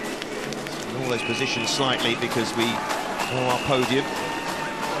 All those positions slightly because we know our podium.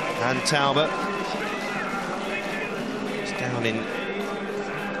 And Tauber is down in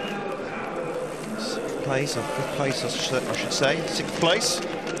sixth place, or fifth place, I should say, sixth place.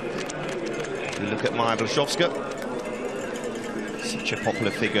 We look at Maja Blaszczowska, such a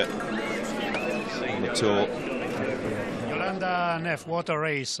popular figure in the tour. Jolanda Neff, what a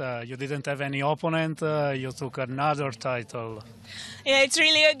race. You didn't have any opponent, you took another title. Yeah, it's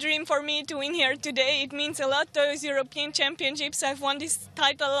really a dream for me to win here today. It means a lot, those European Championships. I've won this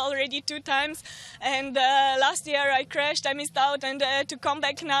title already 2 times, and last year I crashed, I missed out, and to come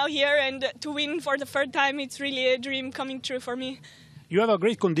back now here and to win for the third time, it's really a dream coming true for me. You have a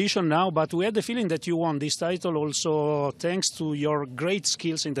great condition now, but we had the feeling that you won this title also thanks to your great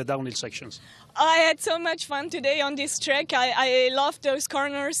skills in the downhill sections. I had so much fun today on this track. I love those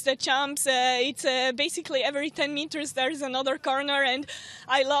corners, the jumps. It's basically every 10 meters there's another corner, and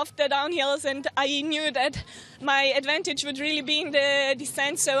I loved the downhills, and I knew that my advantage would really be in the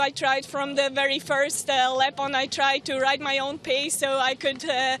descent, so I tried from the very first lap on, I tried to ride my own pace so I could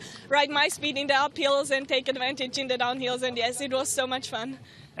ride my speed in the uphills and take advantage in the downhills, and yes, it was so much fun.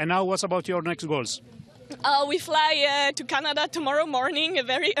 And now what about your next goals? We fly to Canada tomorrow morning,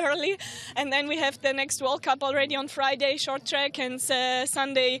 very early, and then we have the next World Cup already on Friday, short track, and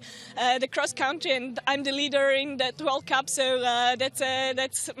Sunday the cross country, and I'm the leader in that World Cup, so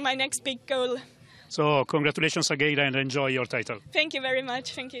that's my next big goal. So congratulations again and enjoy your title. Thank you very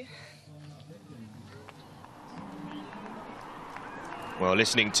much. Thank you. Well,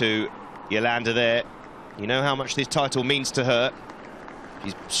 listening to Jolanda there, you know how much this title means to her.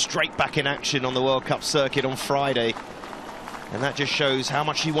 She's straight back in action on the World Cup circuit on Friday. And that just shows how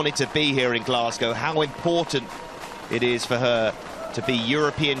much she wanted to be here in Glasgow, how important it is for her to be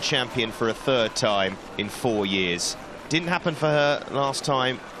European champion for a third time in 4 years. Didn't happen for her last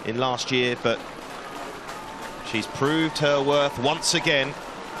time in last year, but she's proved her worth once again.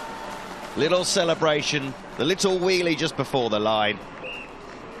 Little celebration, the little wheelie just before the line.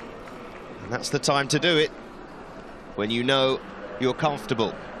 And that's the time to do it, when you know you're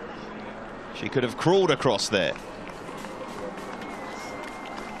comfortable. She could have crawled across there.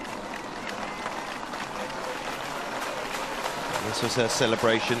 And this was her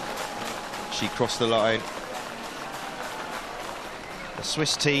celebration. She crossed the line. The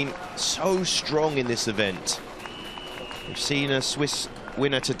Swiss team so strong in this event. We've seen a Swiss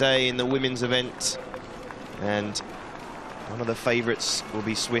winner today in the women's event, and one of the favourites will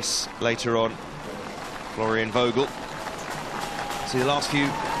be Swiss later on, Florian Vogel. See the last few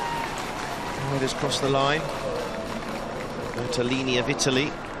riders cross the line. Bertolini of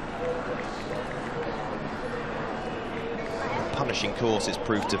Italy. A punishing course it's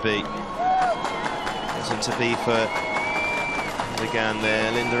proved to be. Wasn't to be for Indegan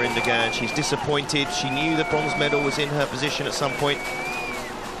there, Linda Indegan. She's disappointed. She knew the bronze medal was in her position at some point.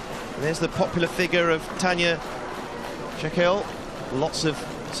 And there's the popular figure of Tanja Jekyll. Lots of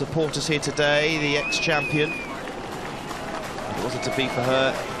supporters here today, the ex-champion. It wasn't to be for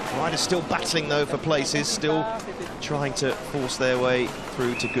her. Riders still battling though for places, still trying to force their way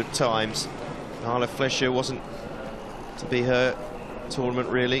through to good times. Arla Flescher wasn't to be her tournament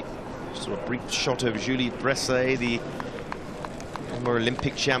really. Just a brief shot of Julie Bresset, the former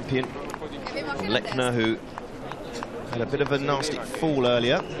Olympic champion from Lechner, who had a bit of a nasty fall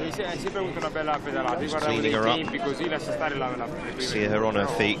earlier. Just cleaning her up. See her on her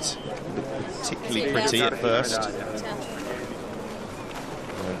feet. Particularly pretty at first.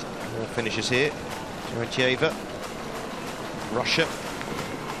 And more finishes here. Georgieva, Russia.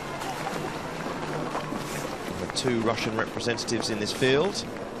 There are 2 Russian representatives in this field.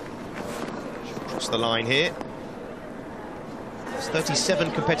 She'll cross the line here. There's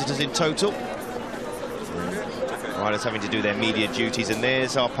 37 competitors in total. Riders having to do their media duties, and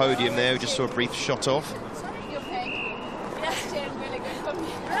there's our podium there. We just saw a brief shot off.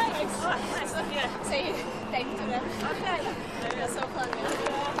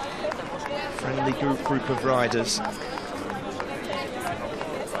 Friendly group of riders.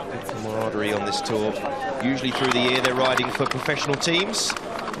 Good camaraderie on this tour. Usually through the year they're riding for professional teams,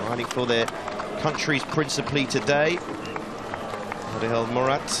 riding for their countries principally today. Adel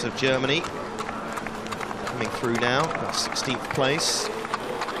Morat of Germany coming through now at 16th place.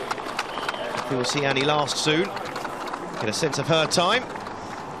 We will see Annie last soon. Get a sense of her time.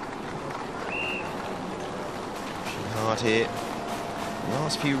 Pushing hard here.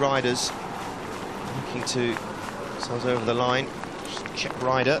 Last few riders looking to themselves over the line. Czech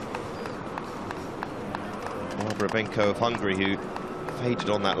rider Barbara Benko of Hungary, who faded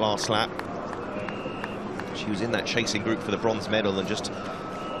on that last lap. She was in that chasing group for the bronze medal and just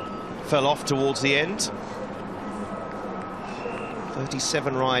fell off towards the end.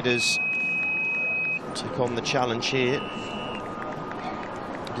 37 riders took on the challenge here.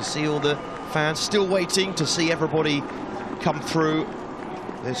 You see all the fans still waiting to see everybody come through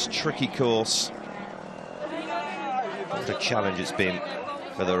this tricky course. What a challenge it's been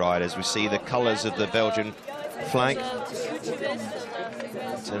for the riders. We see the colours of the Belgian flag.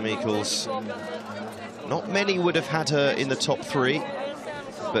 Tim Eccles. Not many would have had her in the top 3,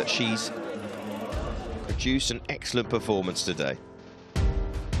 but she's produced an excellent performance today.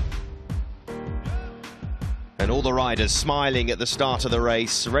 And all the riders smiling at the start of the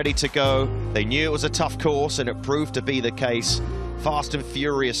race, ready to go. They knew it was a tough course, and it proved to be the case fast and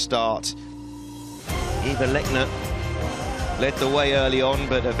furious start. Eva Lechner led the way early on,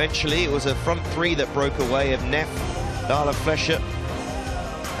 but eventually it was a front three that broke away of Neff, Darla Flescher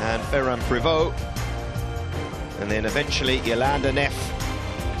and Ferran Privot. And then eventually Jolanda Neff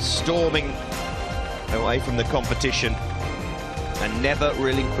storming away from the competition and never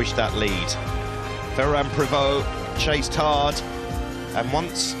relinquished that lead. Ferran Privot chased hard, and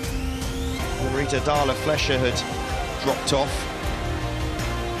once Marita Darla Flescher had dropped off,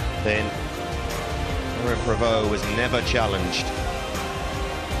 then Ferran Privot was never challenged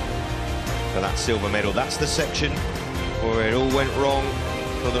for that silver medal. That's the section where it all went wrong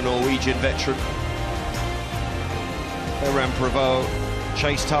for the Norwegian veteran. Ferran Privot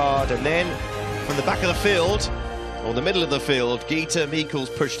chased hard, and then from the back of the field, or the middle of the field, Gitte Michels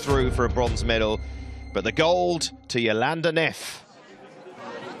pushed through for a bronze medal, but the gold to Jolanda Neff.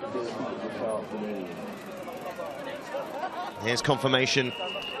 Here's confirmation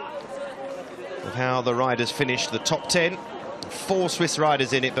of how the riders finished the top 10. 4 Swiss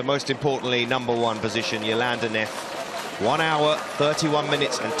riders in it, but most importantly, #1 position, Jolanda Neff. 1 hour, 31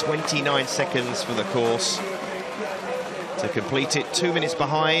 minutes and 29 seconds for the course. To complete it, 2 minutes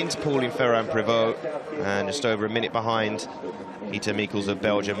behind Pauline Ferran Privot, and just over a minute behind Gitte Michels of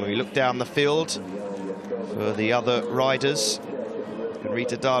Belgium. When we look down the field for the other riders,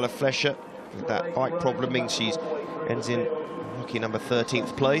 Marita Darla Flescher, with that bike problem, means she ends in lucky number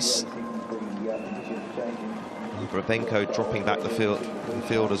 13th place. Brabenko dropping back the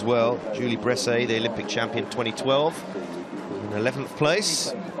field as well. Julie Bresset, the Olympic champion 2012, in 11th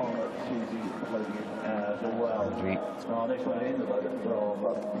place.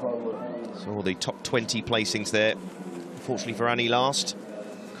 Saw the top 20 placings there. Unfortunately for Annie last,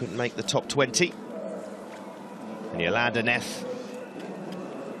 couldn't make the top 20. And Jolanda Neff,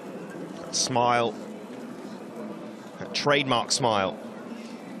 that smile, that trademark smile.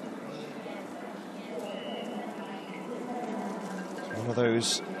 One of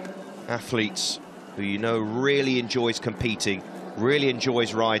those athletes who you know really enjoys competing, really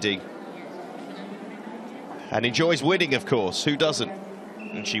enjoys riding, and enjoys winning, of course. Who doesn't?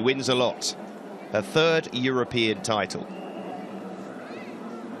 And she wins a lot. Her 3rd European title.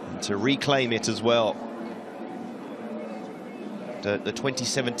 And to reclaim it as well. The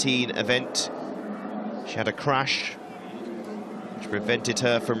 2017 event, she had a crash which prevented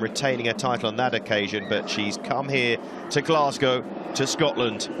her from retaining her title on that occasion, but she's come here to Glasgow, to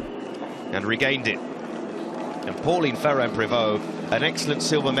Scotland, and regained it. And Pauline Ferran Privot, an excellent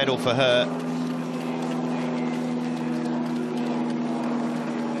silver medal for her.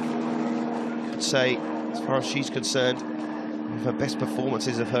 I'd say, as far as she's concerned, one of her best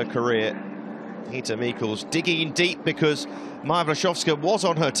performances of her career. Gitte Michels digging in deep because Maja Blaszczowska was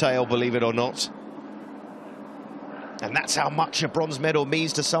on her tail, believe it or not. And that's how much a bronze medal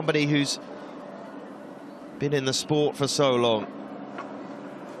means to somebody who's been in the sport for so long.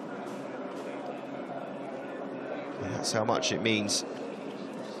 And that's how much it means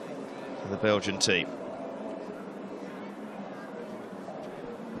for the Belgian team.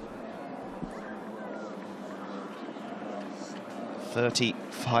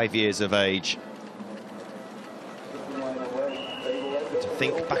 "35 years of age." To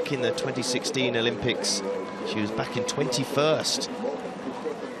think back in the 2016 Olympics, she was back in 21st.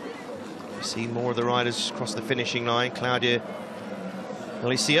 We see more of the riders cross the finishing line. Claudia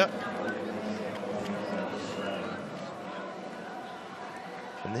Alicia.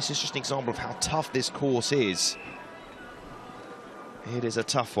 And this is just an example of how tough this course is. It is a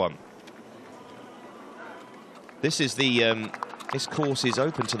tough one. This is the this course is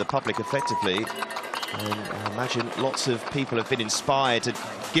open to the public effectively, and I imagine lots of people have been inspired to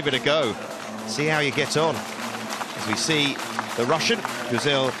give it a go. See how you get on. As we see the Russian,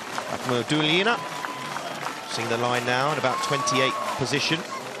 Guzel Akhmadulina, seeing the line now in about 28th position.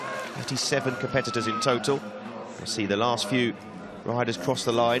 37 competitors in total. We'll see the last few riders cross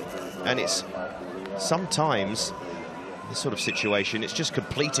the line, and it's sometimes, this sort of situation, it's just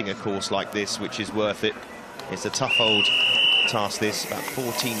completing a course like this which is worth it. It's a tough old task, this, about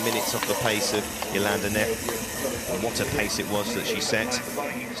 14 minutes off the pace of Jolanda Neff. And what a pace it was that she set.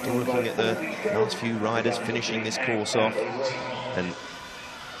 Still looking at the last few riders finishing this course off, and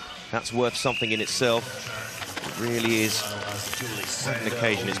that's worth something in itself. It really is. What an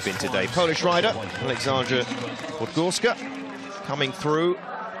occasion it's been today. Polish rider Aleksandra Podgorska coming through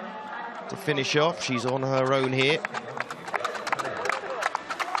to finish off. She's on her own here.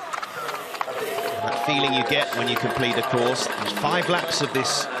 That feeling you get when you complete a course. There's 5 laps of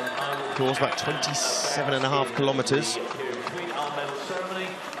this course, about 27.5 kilometres.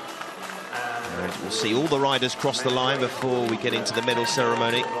 And We'll see all the riders cross the line before we get into the medal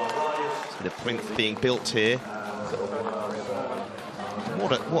ceremony. See the plinth being built here.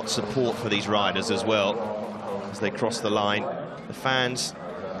 What support for these riders as well as they cross the line. The fans,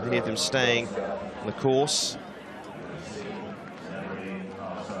 many of them staying on the course.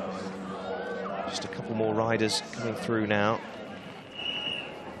 Just a couple more riders coming through now,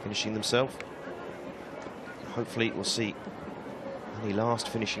 finishing themselves. Hopefully we'll see Annie Last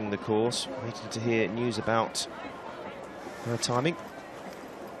finishing the course. Waiting to hear news about her timing.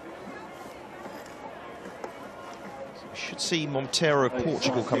 So we should see Monteiro of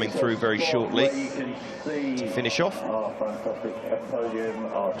Portugal coming through very shortly to finish off.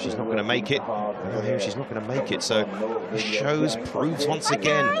 She's not going to make it. She's not going to make it. So this proves once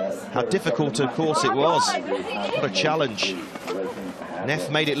again how difficult a course it was. What a challenge. Neff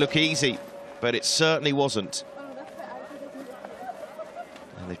made it look easy, but it certainly wasn't.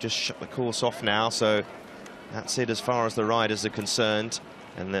 And they've just shut the course off now, so that's it as far as the riders are concerned.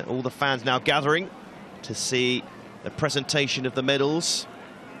 And all the fans now gathering to see the presentation of the medals.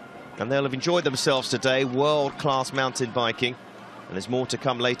 And they'll have enjoyed themselves today. World-class mountain biking. And there's more to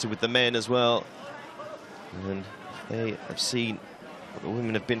come later with the men as well. And they have seen what the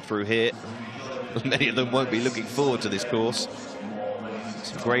women have been through here. Many of them won't be looking forward to this course.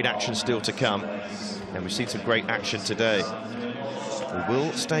 Some great action still to come. And we've seen some great action today. We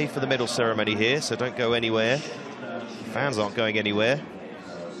will stay for the medal ceremony here, so don't go anywhere. The fans aren't going anywhere.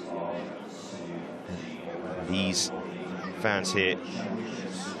 These fans here,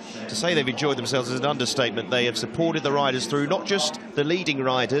 to say they've enjoyed themselves is an understatement. They have supported the riders through, not just the leading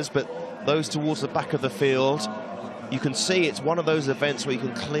riders, but those towards the back of the field. You can see it's one of those events where you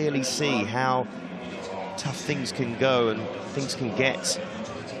can clearly see how tough things can go and things can get.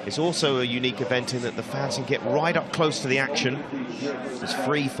 It's also a unique event in that the fans can get right up close to the action. It's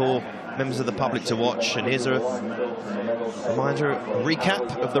free for members of the public to watch. And here's a reminder, a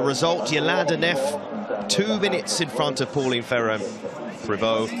recap of the result. Yolanda Neff, 2 minutes in front of Pauline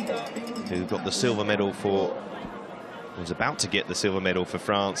Ferrand-Prévot, who got the silver medal for, was about to get the silver medal for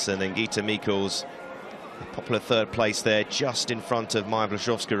France. And then Gita Mikkel's a popular third place there, just in front of Maja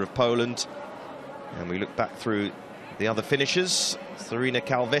Blaszczowska of Poland. And we look back through the other finishers. Serena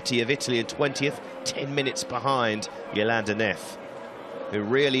Calvetti of Italy in 20th, 10 minutes behind Yolanda Neff, who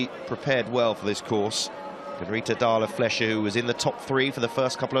really prepared well for this course. And Rita Dahler-Flescher, who was in the top 3 for the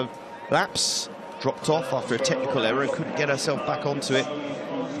first couple of laps, dropped off after a technical error, couldn't get herself back onto it.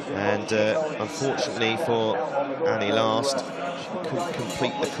 And unfortunately for Annie Last, she couldn't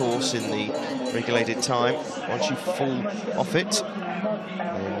complete the course in the regulated time. Once you fall off it,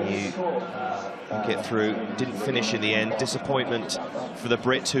 then you get through. Didn't finish in the end. Disappointment for the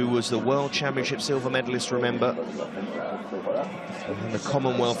Brit, who was the World Championship silver medalist, remember, and the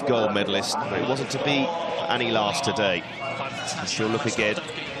Commonwealth gold medalist. But it wasn't to be for Annie Last today. And she'll look again,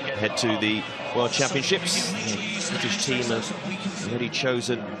 head to the World Championships. The British team have already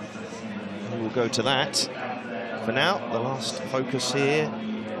chosen who will go to that. For now, the last focus here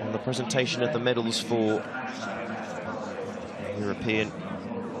on the presentation of the medals for European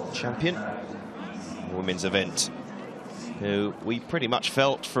champion women's event, who we pretty much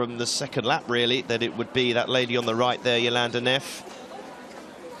felt from the second lap really that it would be that lady on the right there, Yolanda Neff,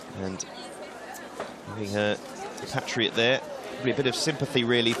 and having her compatriot there. Probably a bit of sympathy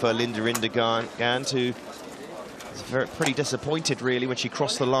really for Linda Indegand, who was pretty disappointed really when she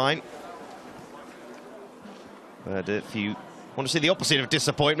crossed the line. But if you want to see the opposite of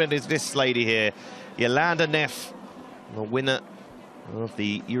disappointment, is this lady here, Yolanda Neff, the winner of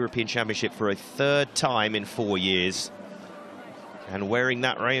the European Championship for a 3rd time in 4 years, and wearing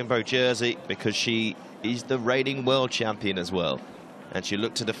that rainbow jersey because she is the reigning world champion as well, and she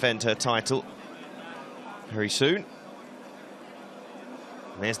looked to defend her title very soon.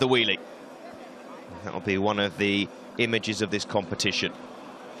 And there's the wheelie. That'll be one of the images of this competition,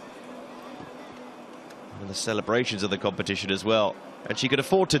 and the celebrations of the competition as well. And she could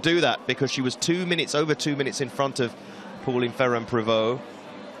afford to do that because she was over 2 minutes in front of Pauline Ferrand-Prévot.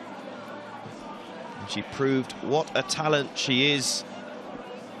 And she proved what a talent she is,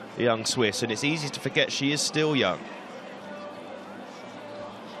 the young Swiss, and it's easy to forget she is still young.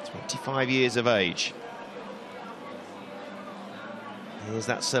 25 years of age. Here's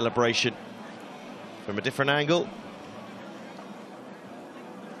that celebration from a different angle.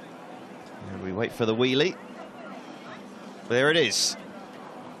 And we wait for the wheelie. There it is.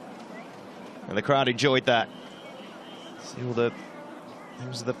 And the crowd enjoyed that. See all the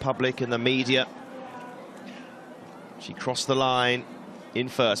members of the public and the media. She crossed the line in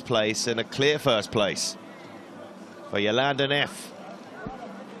first place, and a clear first place for Yolanda Neff.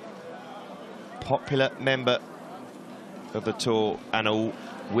 popular member of the Tour and a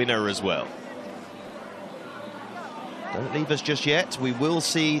winner as well. Don't leave us just yet. We will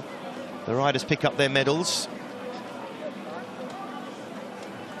see the riders pick up their medals.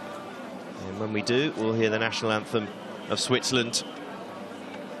 And when we do, we'll hear the national anthem of Switzerland,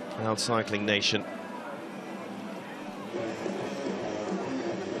 proud cycling nation.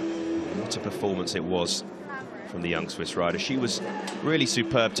 What a performance it was from the young Swiss rider. She was really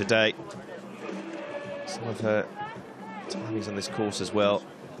superb today. Some of her timings on this course as well.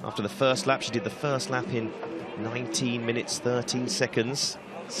 After the first lap, she did the first lap in 19 minutes 13 seconds.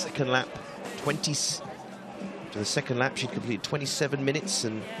 Second lap, 20. To the second lap, she'd completed 27 minutes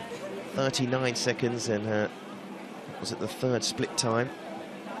and 39 seconds, and was it the third split time?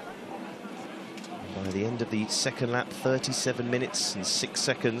 And by the end of the second lap, 37 minutes and 6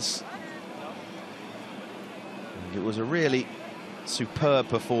 seconds. And it was a really superb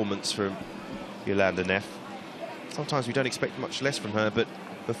performance from Jolanda Neff. Sometimes we don't expect much less from her, but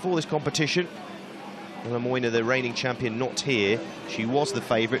before this competition, Moina, the reigning champion, not here. She was the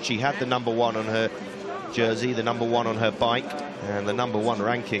favourite. She had the #1 on her jersey, the #1 on her bike, and the #1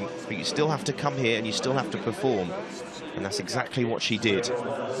 ranking. But you still have to come here and you still have to perform. And that's exactly what she did.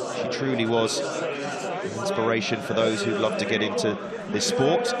 She truly was an inspiration for those who'd love to get into this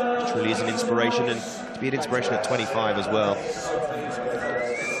sport. It truly is an inspiration, and to be an inspiration at 25 as well.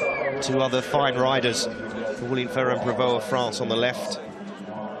 Two other fine riders, Pauline Ferrand-Prévot of France on the left,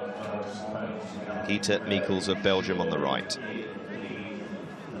 Gita Michels of Belgium on the right.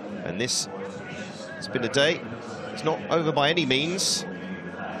 And this has been a day. It's not over by any means.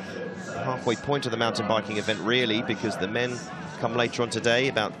 The halfway point of the mountain biking event, really, because the men come later on today,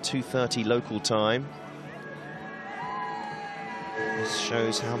 about 2:30 local time. This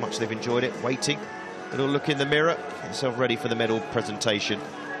shows how much they've enjoyed it. Waiting, a little look in the mirror, get yourself ready for the medal presentation,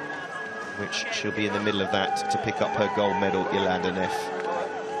 which she'll be in the middle of that to pick up her gold medal, Jolanda Neff.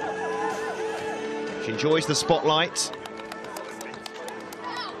 She enjoys the spotlight,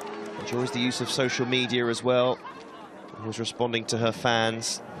 enjoys the use of social media as well, always responding to her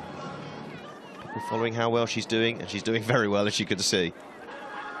fans, people following how well she's doing, and she's doing very well, as you can see.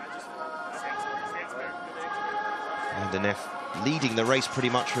 Jolanda Neff leading the race pretty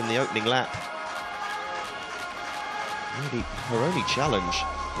much from the opening lap. Really her only challenge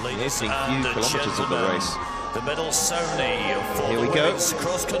in the opening few kilometres of the race. The medal ceremony for Here we the go. women's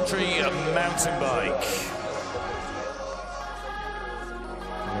cross-country mountain bike.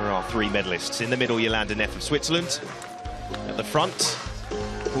 There are three medalists. In the middle, Jolanda Neff of Switzerland. At the front,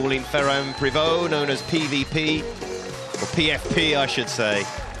 Pauline Ferrand-Prévot, known as PVP, or PFP, I should say.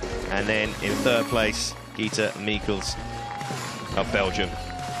 And then in third place, Gita Michels of Belgium.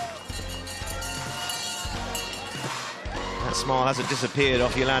 That smile hasn't disappeared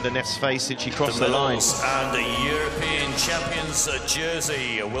off Jolanda Neff's face since she crossed the line. And the European Champions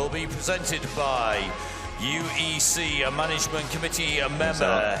jersey will be presented by UEC Management Committee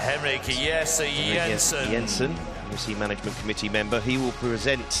member Henrik Jensen. UEC Management Committee member. He will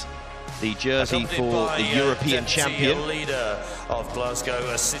present the jersey for the European champion. Leader of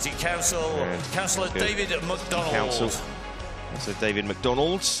Glasgow City Council, Councillor David MacDonald. So David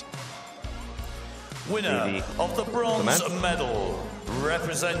MacDonald. Winner of the bronze medal,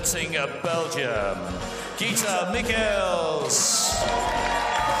 representing Belgium, Gita Michels.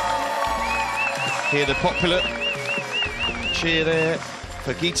 Hear the popular cheer there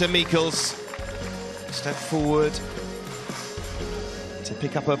for Gita Michels. Step forward to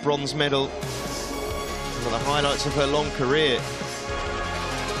pick up her bronze medal. One of the highlights of her long career.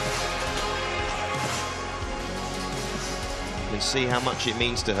 You can see how much it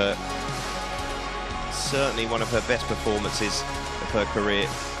means to her. Certainly one of her best performances of her career.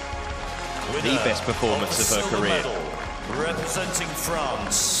 The best performance of her career. Medal, representing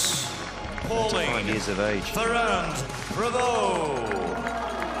France, Pauline 25 years of age. Ferrand-Prévot.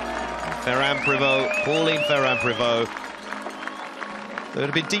 Ferrand-Prévot, Pauline Ferrand-Prévot. It would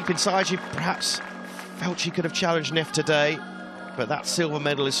have been deep inside. She perhaps felt she could have challenged Neff today, but that silver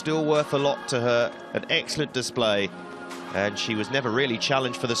medal is still worth a lot to her. An excellent display, and she was never really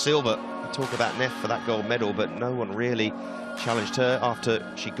challenged for the silver. Talk about Neff for that gold medal, but no one really challenged her after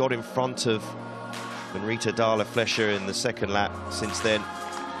she got in front of Henrietta Dahle-Flescher in the second lap. Since then,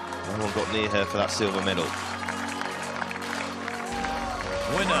 no one got near her for that silver medal.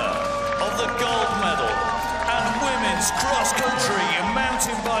 Winner of the gold medal and women's cross-country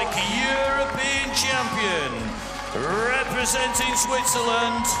mountain bike European champion, representing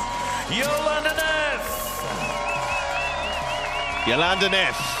Switzerland, Jolanda Neff. Jolanda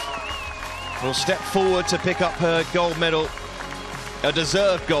Neff will step forward to pick up her gold medal, a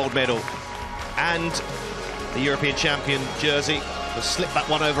deserved gold medal, and the European champion jersey. Will slip that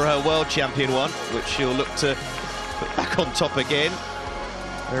one over her world champion one, which she'll look to put back on top again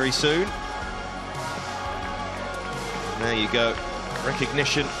very soon. There you go,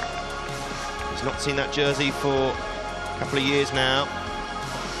 recognition. He's not seen that jersey for a couple of years now.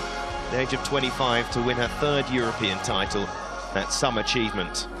 At the age of 25 to win her 3rd European title. That's some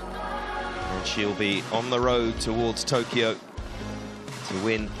achievement. And she'll be on the road towards Tokyo to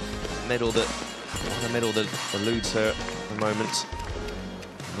win a medal that eludes her at the moment.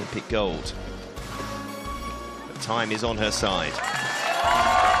 Olympic gold. But time is on her side.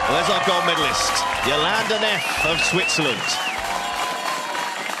 Well, there's our gold medalist, Jolanda Neff of Switzerland.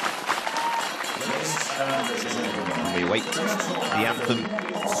 We wait the anthem.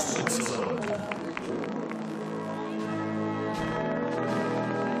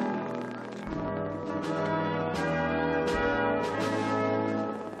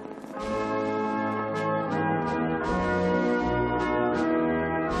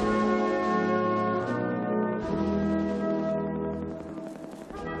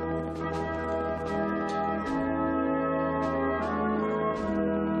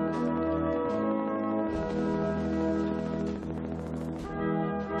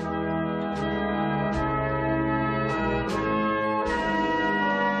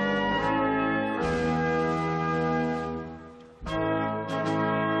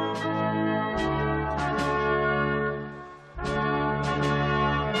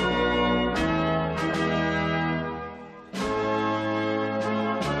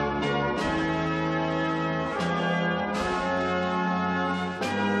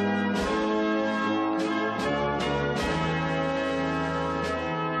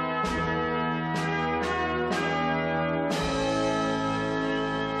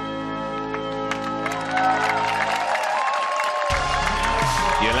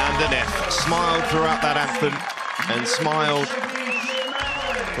 Jolanda Neff smiled throughout that anthem and smiled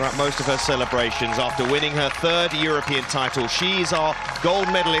throughout most of her celebrations after winning her 3rd European title. She's our gold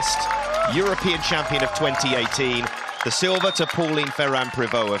medalist, European champion of 2018, the silver to Pauline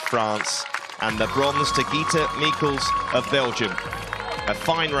Ferrand-Prévot of France, and the bronze to Gita Michels of Belgium. A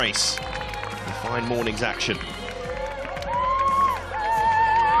fine race, a fine morning's action.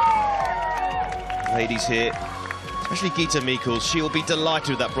 Ladies here, especially Gita Michels, she'll be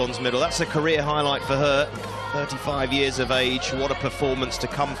delighted with that bronze medal. That's a career highlight for her. 35 years of age, what a performance to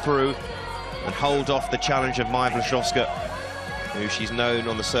come through and hold off the challenge of Maja Błaszczowska, who she's known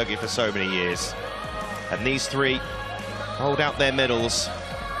on the circuit for so many years. And these three hold out their medals.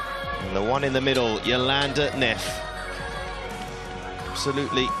 And the one in the middle, Jolanda Neff,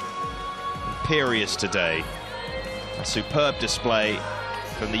 absolutely imperious today. A superb display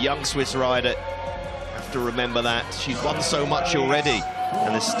from the young Swiss rider. To remember that she's won so much already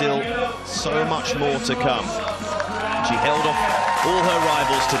and there's still so much more to come. She held off all her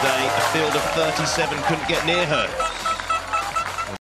rivals today. A field of 37 couldn't get near her.